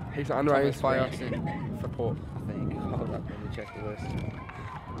 He's an underage Thomas player Ranson, for Port. I think. Hold up, let me check the list.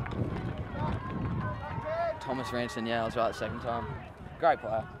 Thomas Ranson, yeah, I was right the second time. Great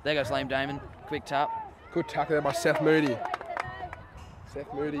player. There goes Liam Damon. Quick tap. Good tackle there by Seth Moody.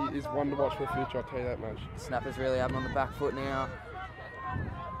 Seth Moody is one to watch for the future, I'll tell you that much. Snappers really having on the back foot now.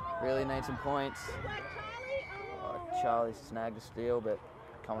 Really need some points. Oh, Charlie snagged a steal, but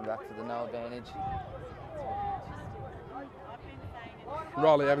coming back to the no advantage.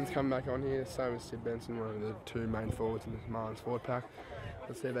 Riley Evans coming back on here, same as Sid Benson, one of the 2 main forwards in the Marlins forward pack.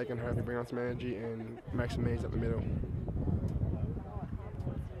 Let's see if they can hopefully bring on some energy and make some means up the middle.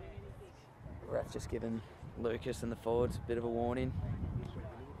 Ref just giving Lucas and the forwards a bit of a warning.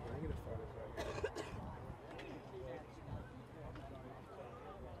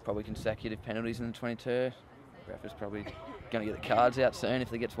 Probably consecutive penalties in the 22. Ref is probably going to get the cards out soon if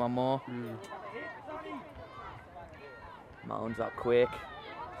he gets one more. Mullins up quick.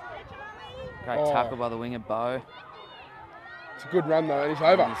 Great tackle by the winger, Bo. It's a good run though, and he's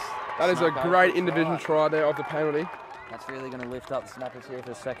over. That is a snuck over great for individual try there of the penalty. That's really going to lift up the Snappers here for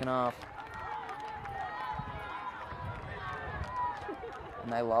the second half.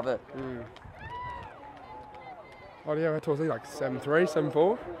 And they love it. Oh yeah, how tall is he? Like 7'3",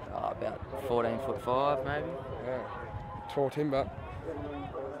 7'4"? About 14'5" maybe. Yeah, tall timber.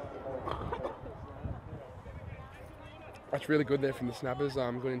 That's really good there from the snappers.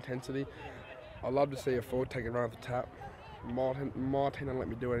 Good intensity. I'd love to see a forward take a run off the tap. Martin don't let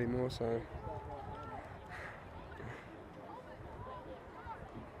me do it anymore, so.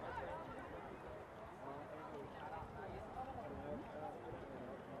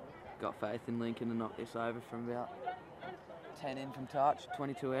 Got faith in Lincoln to knock this over from about 10 in from touch,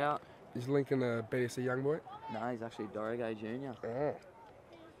 22 out. Is Lincoln a BSC young boy? No, he's actually Dorrigo Junior. Oh.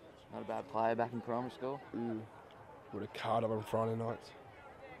 Not a bad player back in primary school. With a card up on Friday nights.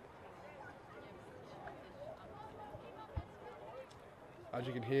 As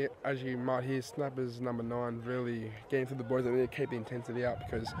you might hear, Snappers number 9 really getting through the boys that really keep the intensity up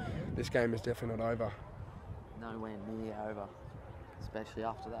because this game is definitely not over. Nowhere near over, especially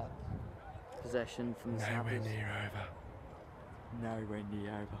after that possession from the Nowhere Snappers. near over. Nowhere near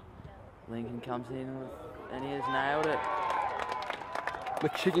over. Lincoln comes in and he has nailed it. The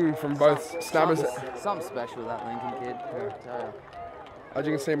kicking from both Snappers. Something special with that Lincoln kid. Yeah. Tell ya. As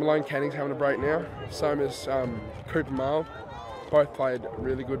you can see, Malone Canning's having a break now. So is Cooper Male. Both played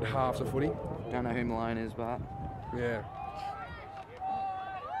really good halves of footy. Don't know who Malone is, but Yeah.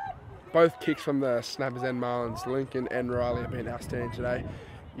 Both kicks from the Snappers and Marlins, Lincoln and Riley, have been outstanding today.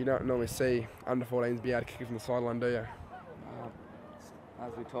 You don't normally see under 14s be able to kick it from the sideline, do you?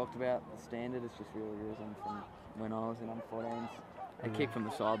 as we talked about, the standard has just really risen from when I was in under 14s. A kick from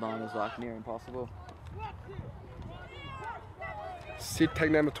the sideline is like near impossible. Sid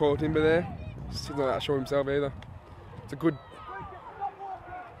taking down the tall timber there. Sid's not that sure himself either. It's a good.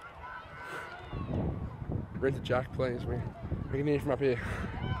 Rent a jack, please. We can hear from up here.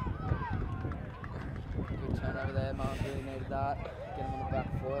 Good turnover there, Marlins really needed that. Get him on the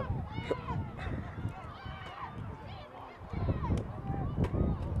back foot.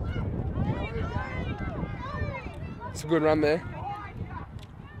 It's a good run there.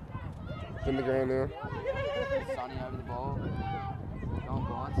 It's in the ground now. Sonny over the ball. Going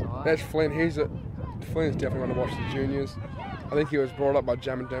blindside. There's Flynn. Flynn's definitely going to watch the juniors. I think he was brought up by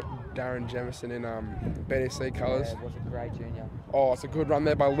Darren Jemison in BDC colours. Yeah, was a great junior. Oh, it's a good run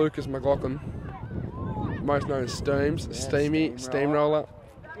there by Lucas McLaughlin, most known as Steams. Yeah, Steamy, steamroller,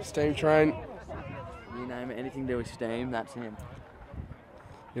 steam train. You name it, anything to do with steam, that's him.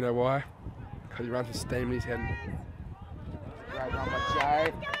 You know why? Because he runs with steam in his head. Great run by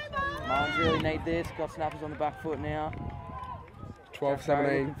Jade. Marlins really need this. Got Snappers on the back foot now. 12-17.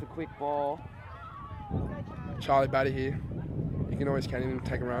 Looking for quick ball. Charlie Batty here. You can always can in and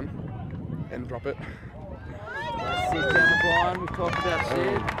take a run and drop it. Sid down the blind. We've talked about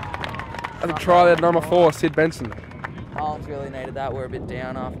Sid. That's a try there, number 4, Sid Benson. Marlins really needed that. We're a bit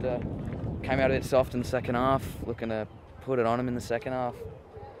down after. Came out a bit soft in the second half. Looking to put it on him in the second half.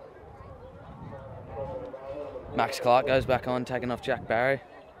 Max Clark goes back on, taking off Jack Barry.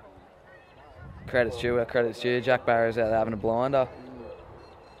 Credit's due where credit's due. Jack Barry's out there having a blinder.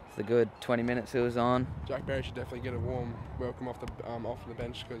 It's the good 20 minutes he was on. Jack Barry should definitely get a warm welcome off the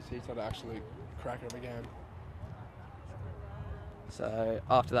bench because he's had an absolute cracker of a game. So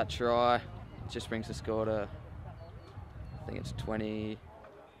after that try, it just brings the score to, I think it's 22-12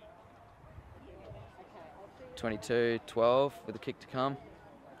 with a kick to come.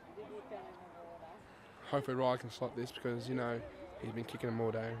 Hopefully Ryan can slot this because, you know, he's been kicking them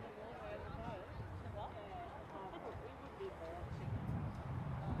all day.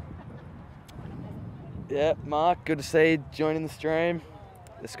 Yeah, Mark, good to see you joining the stream.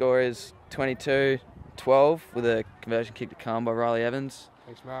 The score is 22-12 with a conversion kick to come by Riley Evans.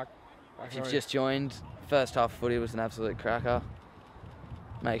 Thanks, Mark. If you've just joined, first half of footy was an absolute cracker.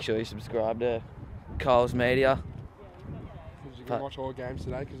 Make sure you subscribe to Coles Media. You can watch all games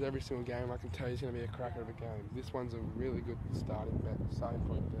today because every single game I can tell you is going to be a cracker of a game. This one's a really good starting point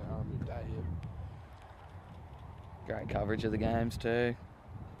to day here. Great coverage of the games too.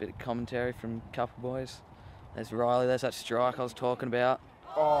 Bit of commentary from a couple boys. There's Riley, there's that strike I was talking about.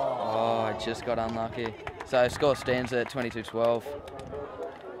 Oh, I just got unlucky. So score stands at 22-12.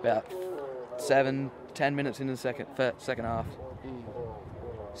 About 7-10 minutes into the second half.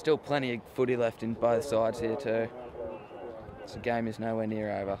 Still plenty of footy left in both sides here too. So the game is nowhere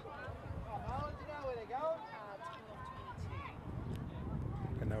near over.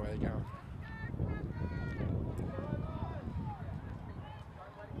 I know where they're going.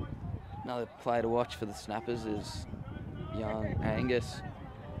 Another player to watch for the Snappers is young Angus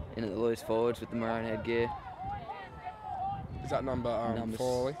in at the loose forwards with the maroon headgear. Is that number 4,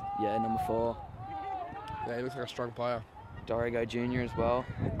 Ollie? Yeah, number 4. Yeah, he looks like a strong player. Dorrigo Junior as well.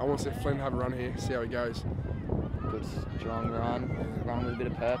 I want to see Flynn have a run here, see how he goes. Good strong run with a bit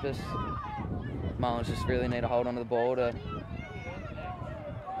of purpose. Marlins just really need to hold on to the ball to.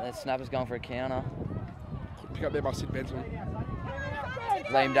 The snapper's going for a counter. Pick up there by Sid Benson.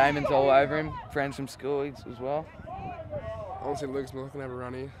 Liam Damon's all over him. Friends from school as well. I want to see Lucas McLaughlin have a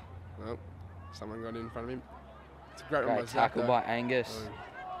run here. Nope. Someone got in front of him. It's a great run by Zach, tackle by Angus.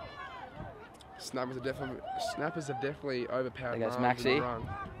 Snappers have definitely overpowered. There goes Marlins in the Maxie. run.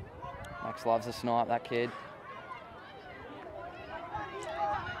 Max loves a snipe, that kid.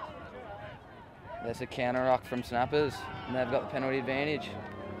 There's a counter ruck from Snappers, and they've got the penalty advantage.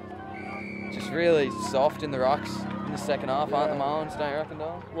 Just really soft in the rucks in the second half, aren't the Marlins, don't you reckon,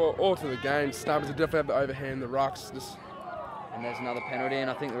 Don? Well, all to the game. Snappers have definitely have the overhand in the rucks. And there's another penalty, and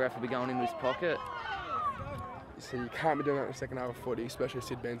I think the ref will be going into his pocket. So you can't be doing that in the second half of footy, especially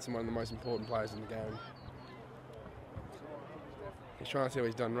Sid Benson, one of the most important players in the game. He's trying to see what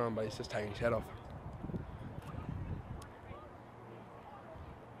he's done wrong, but he's just taking his head off.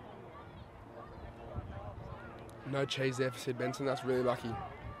 No cheese there for Sid Benson. That's really lucky.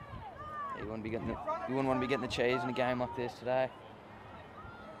 You wouldn't want to be getting the cheese in a game like this today.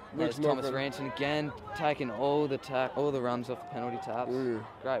 Luke's There's Thomas Ranson again, taking all the runs off the penalty taps.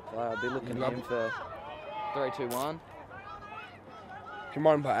 Great player. I'll be looking at him for 3-2-1.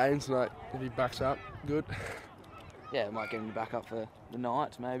 Combined by Ains tonight, if he backs up, good. Yeah, might get him to back up for the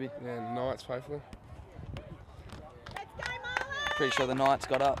Knights maybe. Yeah, Knights, hopefully. Pretty sure the Knights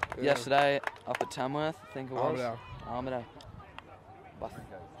got up yesterday up at Tamworth, I think it was. Armidale.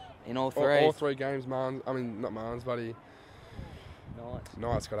 In all three. All three games, not Marlins, but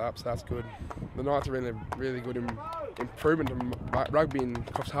Knights got up, so that's good. The Knights are really good improvement to rugby in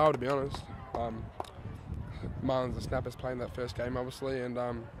Coffs Harbour, to be honest. Marlins and Snappers playing that first game, obviously, and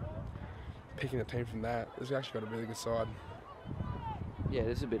picking a team from that. It's actually got a really good side. Yeah,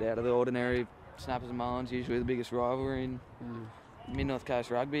 this is a bit out of the ordinary. Snappers and Marlins, usually the biggest rivalry in Mid-North Coast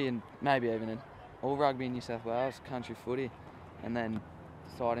rugby, and maybe even in all rugby in New South Wales, country footy. And then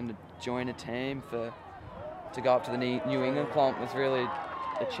deciding to join a team to go up to the New England comp was really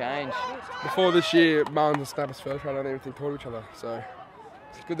a change. Before this year, Marlins and Snappers first round, I don't even think called each other. So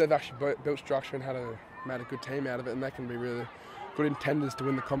it's good they've actually built structure and made a good team out of it, and they can be really good intenders to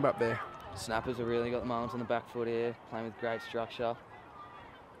win the combat there. Snappers have really got the Marlins on the back foot here, playing with great structure.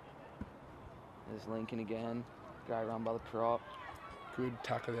 There's Lincoln again. Great run by the prop. Good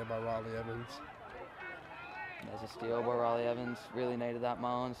tackle there by Riley Evans. There's a steal by Riley Evans. Really needed that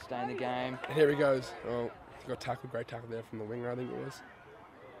Marlins to stay in the game. And here he goes. Oh, he got tackled. Great tackle there from the winger, I think it was.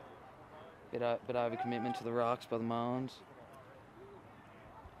 Bit over commitment to the rocks by the Marlins.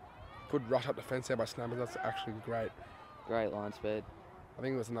 Good rush up the fence there by Snappers. That's actually great. Great line speed. I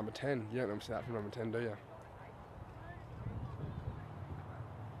think it was the number 10. You don't normally see that from number 10, do you?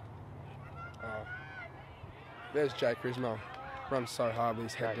 Oh. There's Jake Rismo. Runs so hard with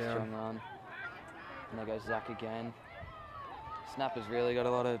his head Great down. strong run. And there goes Zach again. Snappers really got a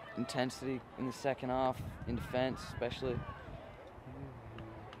lot of intensity in the second half, in defence especially.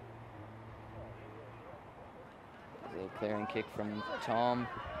 There's a clearing kick from Tom.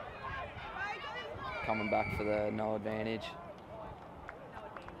 Coming back for the no advantage.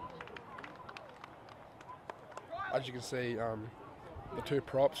 As you can see, the two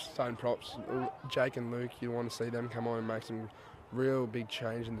starting props, Jake and Luke, you want to see them come on and make some real big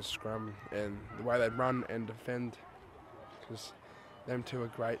change in the scrum and the way they run and defend, because them two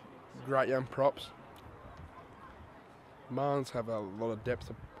are great young props. Marlins have a lot of depth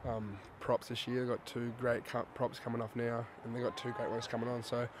of props this year. They've got two great props coming off now, and they've got two great ones coming on,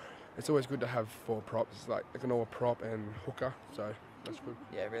 so it's always good to have four props. It's like they can all prop and hooker, so that's good.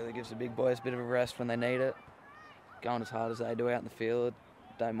 Yeah, it really gives the big boys a bit of a rest when they need it. Going as hard as they do out in the field,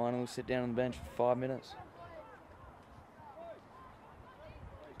 don't mind them, will sit down on the bench for 5 minutes.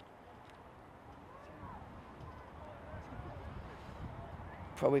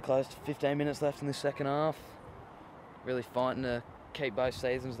 Probably close to 15 minutes left in the second half. Really fighting to keep both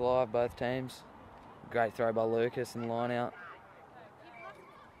seasons alive, both teams. Great throw by Lucas and the line out.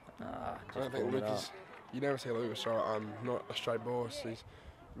 I don't think Lucas, you never see Lucas throw not a straight ball. So he's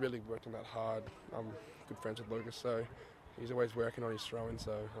really working that hard. I'm good friends with Lucas, so he's always working on his throwing,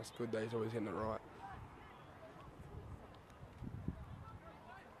 so that's good that he's always getting it right.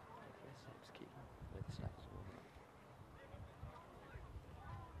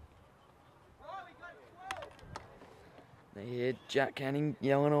 They hear Jack Canning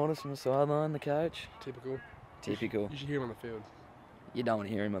yelling orders from the sideline, the coach. Typical. Typical. You should hear him on the field. You don't want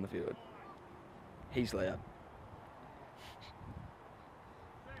to hear him on the field. He's loud.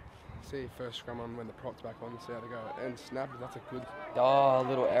 see first scrum on when the prop's back on, see how to go. And snappers, that's a good. Oh, a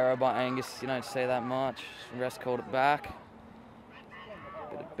little error by Angus. You don't see that much. Rest called it back.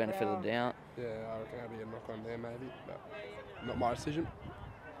 Bit of benefit of the doubt. Yeah, I reckon that'll be a knock on there maybe, but not my decision.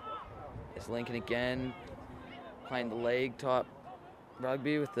 It's Lincoln again, playing the league type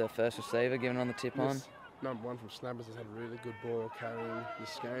rugby with the first receiver giving on the tip on. This number 1 from snappers has had a really good ball carrying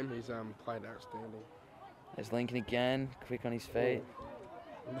this game. He's played outstanding. There's Lincoln again, quick on his feet.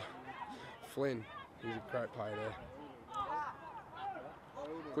 Flynn, he's a great player there.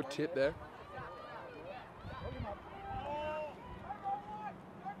 Good tip there.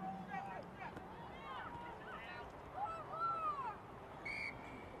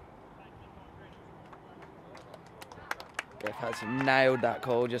 Ref has nailed that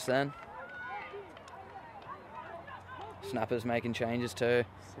call just then. Snappers making changes too.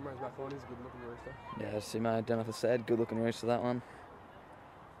 Simo's back on, he's a good looking rooster. Yeah, Simo, don't know if I said, good looking rooster that one.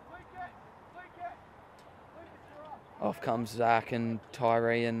 Off comes Zach and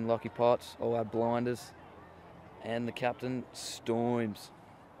Tyree and Lockie Potts, all our blinders. And the captain storms.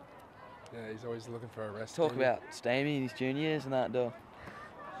 Yeah, he's always looking for a rest. Talk about Steamy in his junior years and that, though.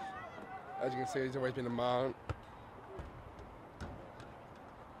 As you can see, he's always been a Marlin.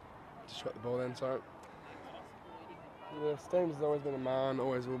 Just shot the ball then, sorry. Yeah, Steams has always been a Marlin,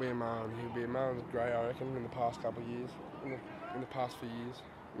 always will be a Marlin. He'll be a Marlin grey, I reckon, in the past couple of years. In the past few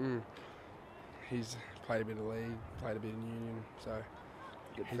years. He's played a bit of league, played a bit in union, so.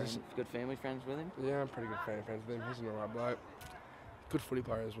 Good family friends with him? Yeah, I'm pretty good friends with him. He's an alright bloke. Good footy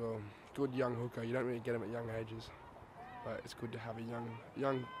player as well. Good young hooker. You don't really get him at young ages, but it's good to have a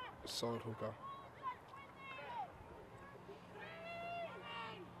young, solid hooker.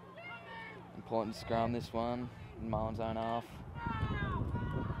 Important scrum this one. Marlins own half.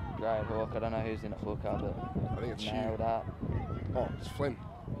 Great hook. I don't know who's in at hooker, but I think it's nailed that. Oh, it's Flynn.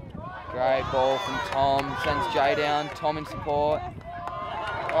 Great ball from Tom. Sends Jay down. Tom in support.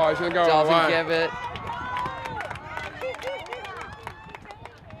 Oh, he's going to go Doesn't away. give it.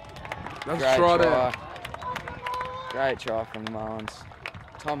 That's a try there. Great try from the Marlins.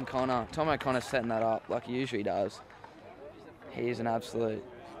 Tom O'Connor setting that up like he usually does. He's an absolute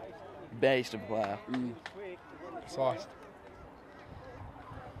beast of a player. Precise.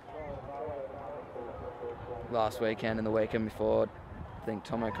 Last weekend and the weekend before, I think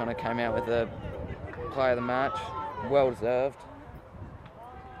Tom O'Connor came out with the player of the match. Well deserved.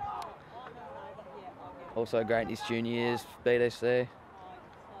 Also great in his junior years, BDC.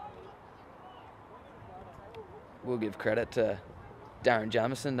 We'll give credit to Darren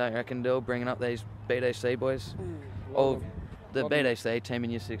Jamison, don't you reckon, Dill, bringing up these BDC boys? All the BDC team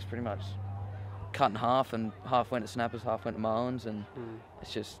in Year 6 pretty much cut in half, and half went to Snappers, half went to Marlins, and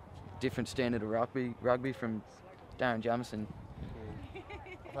it's just different standard of rugby from Darren Jamison.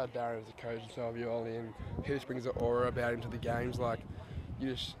 I've had Darren as a coach and so have you, Ollie, and he just brings an aura about him to the games. Like,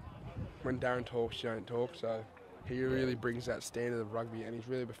 when Darren talks, you don't talk, so he really brings that standard of rugby, and he's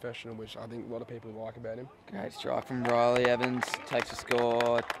really professional, which I think a lot of people like about him. Great strike from Riley Evans, takes the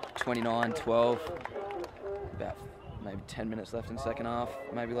score 29-12. About maybe 10 minutes left in the second half,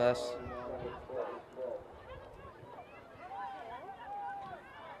 maybe less.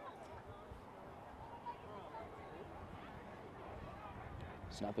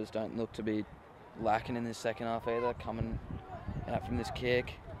 Snappers don't look to be lacking in this second half either, coming out from this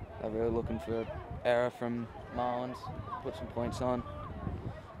kick. They're really looking for an error from Marlins, put some points on.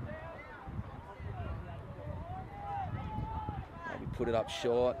 Maybe put it up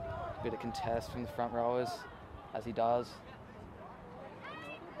short, bit of contest from the front rowers, as he does.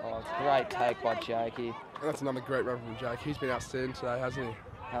 Oh, great take by Jakey. And that's another great run from Jake. He's been outstanding today, hasn't he?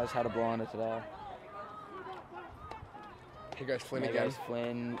 Has had a blinder today. Here goes Flynn There again. goes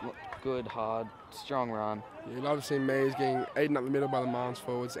Flynn, good, hard, strong run. Yeah, you love to see Mears getting eaten up the middle by the Marlins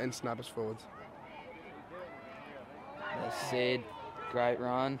forwards and Snappers forwards. There's Sid, great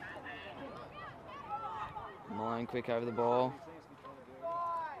run. Mine quick over the ball.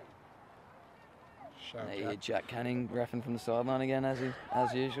 Sharp There you Jack. Jack Canning reffing from the sideline again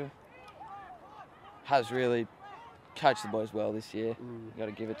as usual. Has really coached the boys well this year. Got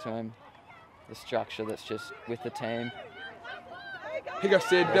to give it to him. The structure that's just with the team. Here goes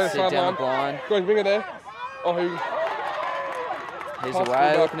Sid, down the Sid down the sideline. blind. Go and bring it there. Oh, He's Pass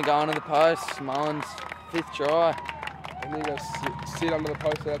away, it looking to go onto the post. Mullins, 5th try. and then he goes Sid under the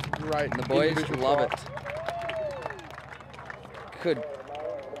post. That's great. And the boys individual love try. it. Could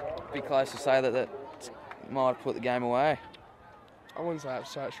be close to say that might have put the game away. I wouldn't say that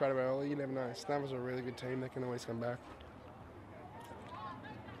straight away early. You never know. Snappers are a really good team. They can always come back.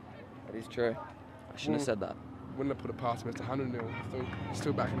 That is true. I shouldn't have said that. wouldn't have put it past him. It's 100 nil.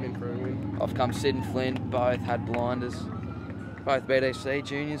 Still back him in for a win. Off comes Sid and Flint. Both had blinders. Both BDC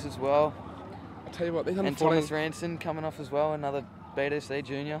juniors as well. I tell you what, these under And 14s. Thomas Ranson coming off as well, another BDC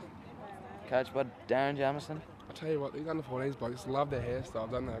junior, coached by Darren Jamison. I tell you what, these under 14s blokes love their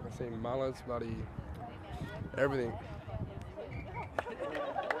hairstyle, don't they? I can see mullets, bloody everything.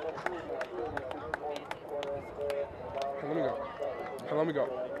 How long we got? How long we got?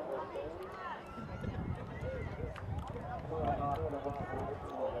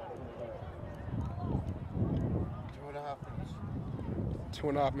 Two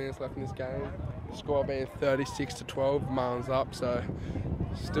and a half minutes left in this game. Score being 36-12, Marlins up, so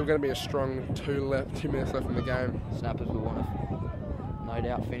still going to be a strong 2 minutes left in the game. Snappers will want to, no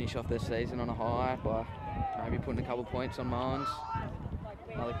doubt, finish off their season on a high by maybe putting a couple points on Marlins.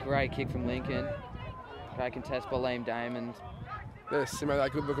 Another great kick from Lincoln. Great contest by Liam Damon. There's Simo,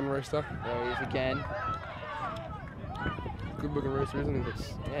 that good-looking rooster. There he is again. Good-looking rooster, isn't he?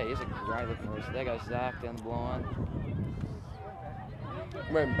 Yeah, he is a great looking rooster. There goes Zach down the blind.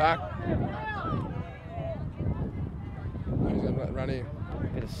 Went back. Who's going to run here?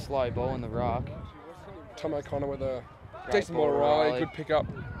 Bit of slow ball in the rock. Tom O'Connor with a Great decent ball, ball, Riley. Riley. Good pick up.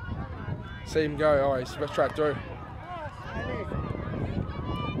 See him go. Oh, he's straight through.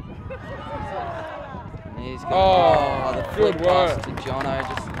 And he's got Oh, the good flick pass work. to Jono.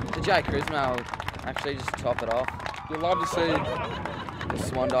 Just to Jay Crismo will actually just top it off. You'd love to see The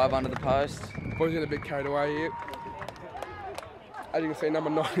swan dive under the post. boys getting a bit carried away here. As you can see, number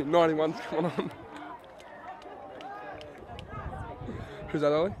 91's coming on. Who's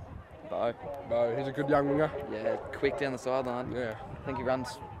that, Ollie? Bo. Bo, he's a good young winger. Yeah, quick down the sideline. Yeah. I think he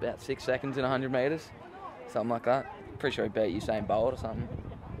runs about 6 seconds in 100 metres. Something like that. Pretty sure he beat Usain Bolt or something.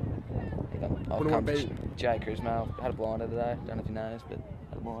 I'll Wouldn't come want to to Jay Crismo. Had a blinder today. Don't know if he knows, but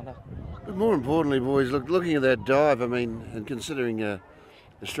had a blinder. But more importantly, boys, looking at that dive, I mean, and considering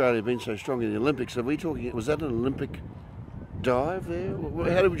Australia being so strong in the Olympics, are we talking, was that an Olympic dive there?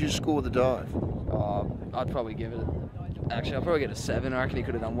 How would you score the dive? I'd probably give it actually, I'll probably get a 7. I reckon he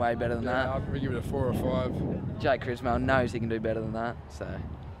could have done way better than Yeah, that. I'd probably give it a 4 or 5. Jay Crismo knows he can do better than that, so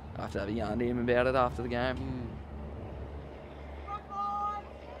I have to have a yarn to him about it after the game.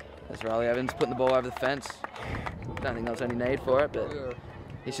 There's Riley Evans putting the ball over the fence. Don't think there was any need for it, but Yeah.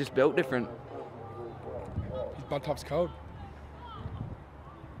 he's just built different. His butt top's cold.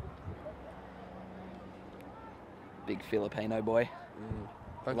 Big Filipino boy.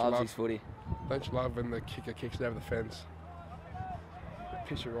 Don't you Loves love, his footy. don't you love when the kicker kicks it over the fence?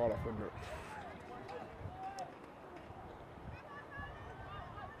 Piss you right off, wouldn't it?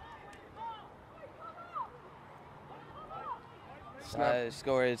 Snap. So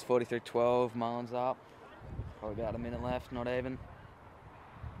score is 43-12, Marlins up. Probably about a minute left, not even.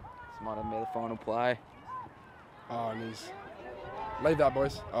 This might even be the final play. Oh, and he's... Leave that,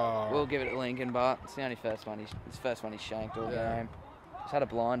 boys. Oh. We'll give it to Lincoln, but it's the only first one he's shanked all Yeah. game. He's had a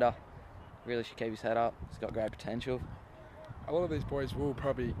blinder. Really should keep his head up. He's got great potential. A lot of these boys will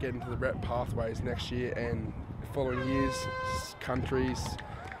probably get into the rep pathways next year and the following years, countries,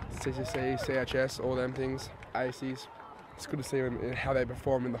 CCC, CHS, all them things, ACs. It's good to see them in how they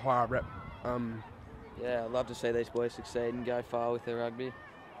perform in the higher rep. Yeah, I'd love to see these boys succeed and go far with their rugby.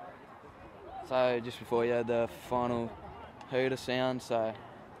 So just before you had the final hooter sound, so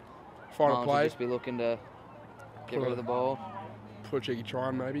Final Marlins will play, just be looking to get Put rid a- of the ball. put a cheeky try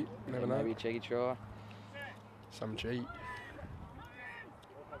on maybe, never know. Maybe a cheeky try. Some cheat.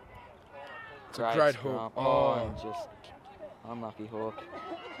 It's Great a great scrum. hook. Oh, and just unlucky hook.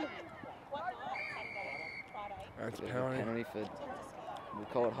 That's a Bit of a penalty. penalty for, we'll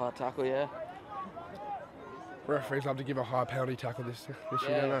call it high tackle, yeah. Referees love to give a high penalty tackle this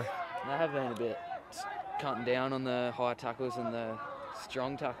year, don't they? They have been a bit cutting down on the high tackles and the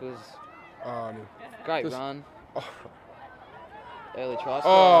strong tackles. Oh, no. Great Just- run. Oh. Early try.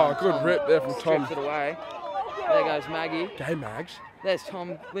 Oh, score. good rip there from Tom. Strips it away. There goes Maggie. Game Mags. There's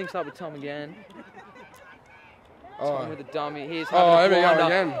Tom. Links up with Tom again. Oh, Tom with the dummy. Here's Oh, having here a we go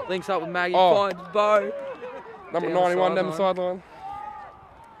blinder. again. Links up with Maggie. Oh. Finds Bo. number down the 91 down the sideline. sideline.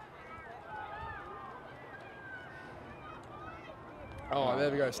 Oh,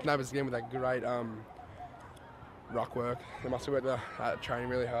 there we go. Snappers again with that great ruck work. They must have worked at training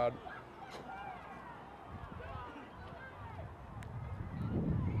really hard.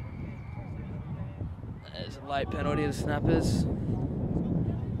 There's a late penalty to the Snappers.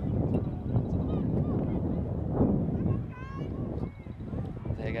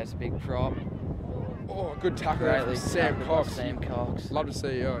 There goes a big prop. Oh, good tackle there from Greatly Sam tackled by Coffs. Sam Cox. Love to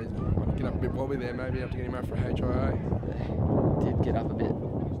see. Oh, he's get up a bit wobbly there. Maybe have to get him out for a HIA. Did get up a bit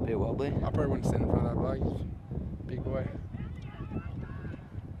wobbly. I probably wouldn't stand in front of that bloke. big boy.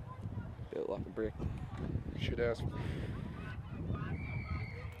 Built like a brick. Shoot house.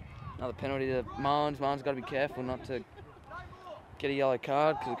 Another penalty to Marlins. Marlins got to be careful not to get a yellow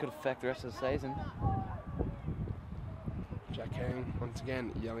card because it could affect the rest of the season. Jack King, once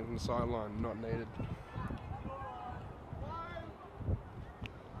again, yelling from the sideline, not needed.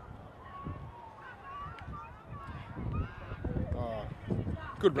 Oh,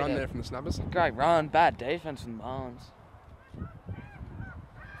 good run there from the Snubbers. Great run, bad defense from the Marlins.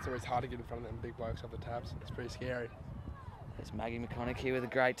 It's always hard to get in front of them big blokes off the tabs. It's pretty scary. There's Maggie McConaughey here with a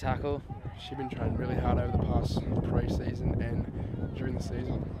great tackle. She's been training really hard over the past pre-season and during the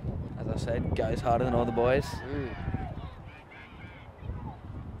season. As I said, goes harder than all the boys.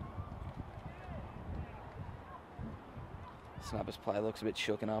 Snubbers play looks a bit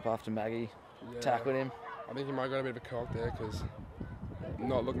shooken up after Maggie tackled him. I think he might have got a bit of a cock there because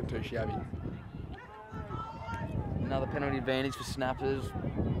not looking too shabby. Another penalty advantage for Snappers.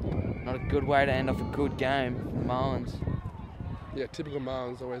 Not a good way to end off a good game for the Marlins. Yeah, typical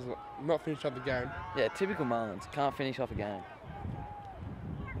Marlins, always not finish up the game. Yeah, typical Marlins. Can't finish off a game.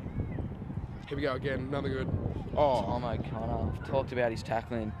 Here we go again, another good. Oh, Tom O'Connor. I've talked about his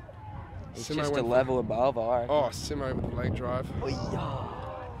tackling. He's Simo just a went level above, I reckon. Oh, Simo with the leg drive.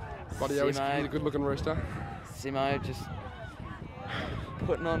 Buddy, he's a good looking rooster. Simo just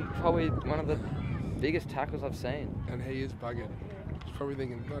putting on probably one of the biggest tackles I've seen. And he is buggered. He's probably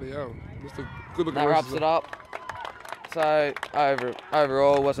thinking, bloody hell, just a good looking That wraps it up. So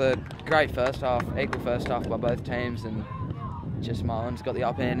overall was a great first half, equal first half by both teams, and just Marlins got the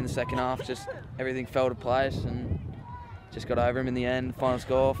upper hand in the second half. Just everything fell to place and just got over him in the end. Final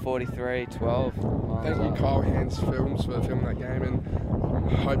score 43-12. Thank you, Kyle Hands Films, for filming that game,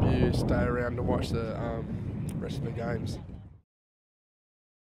 and hope you stay around to watch the rest of the games.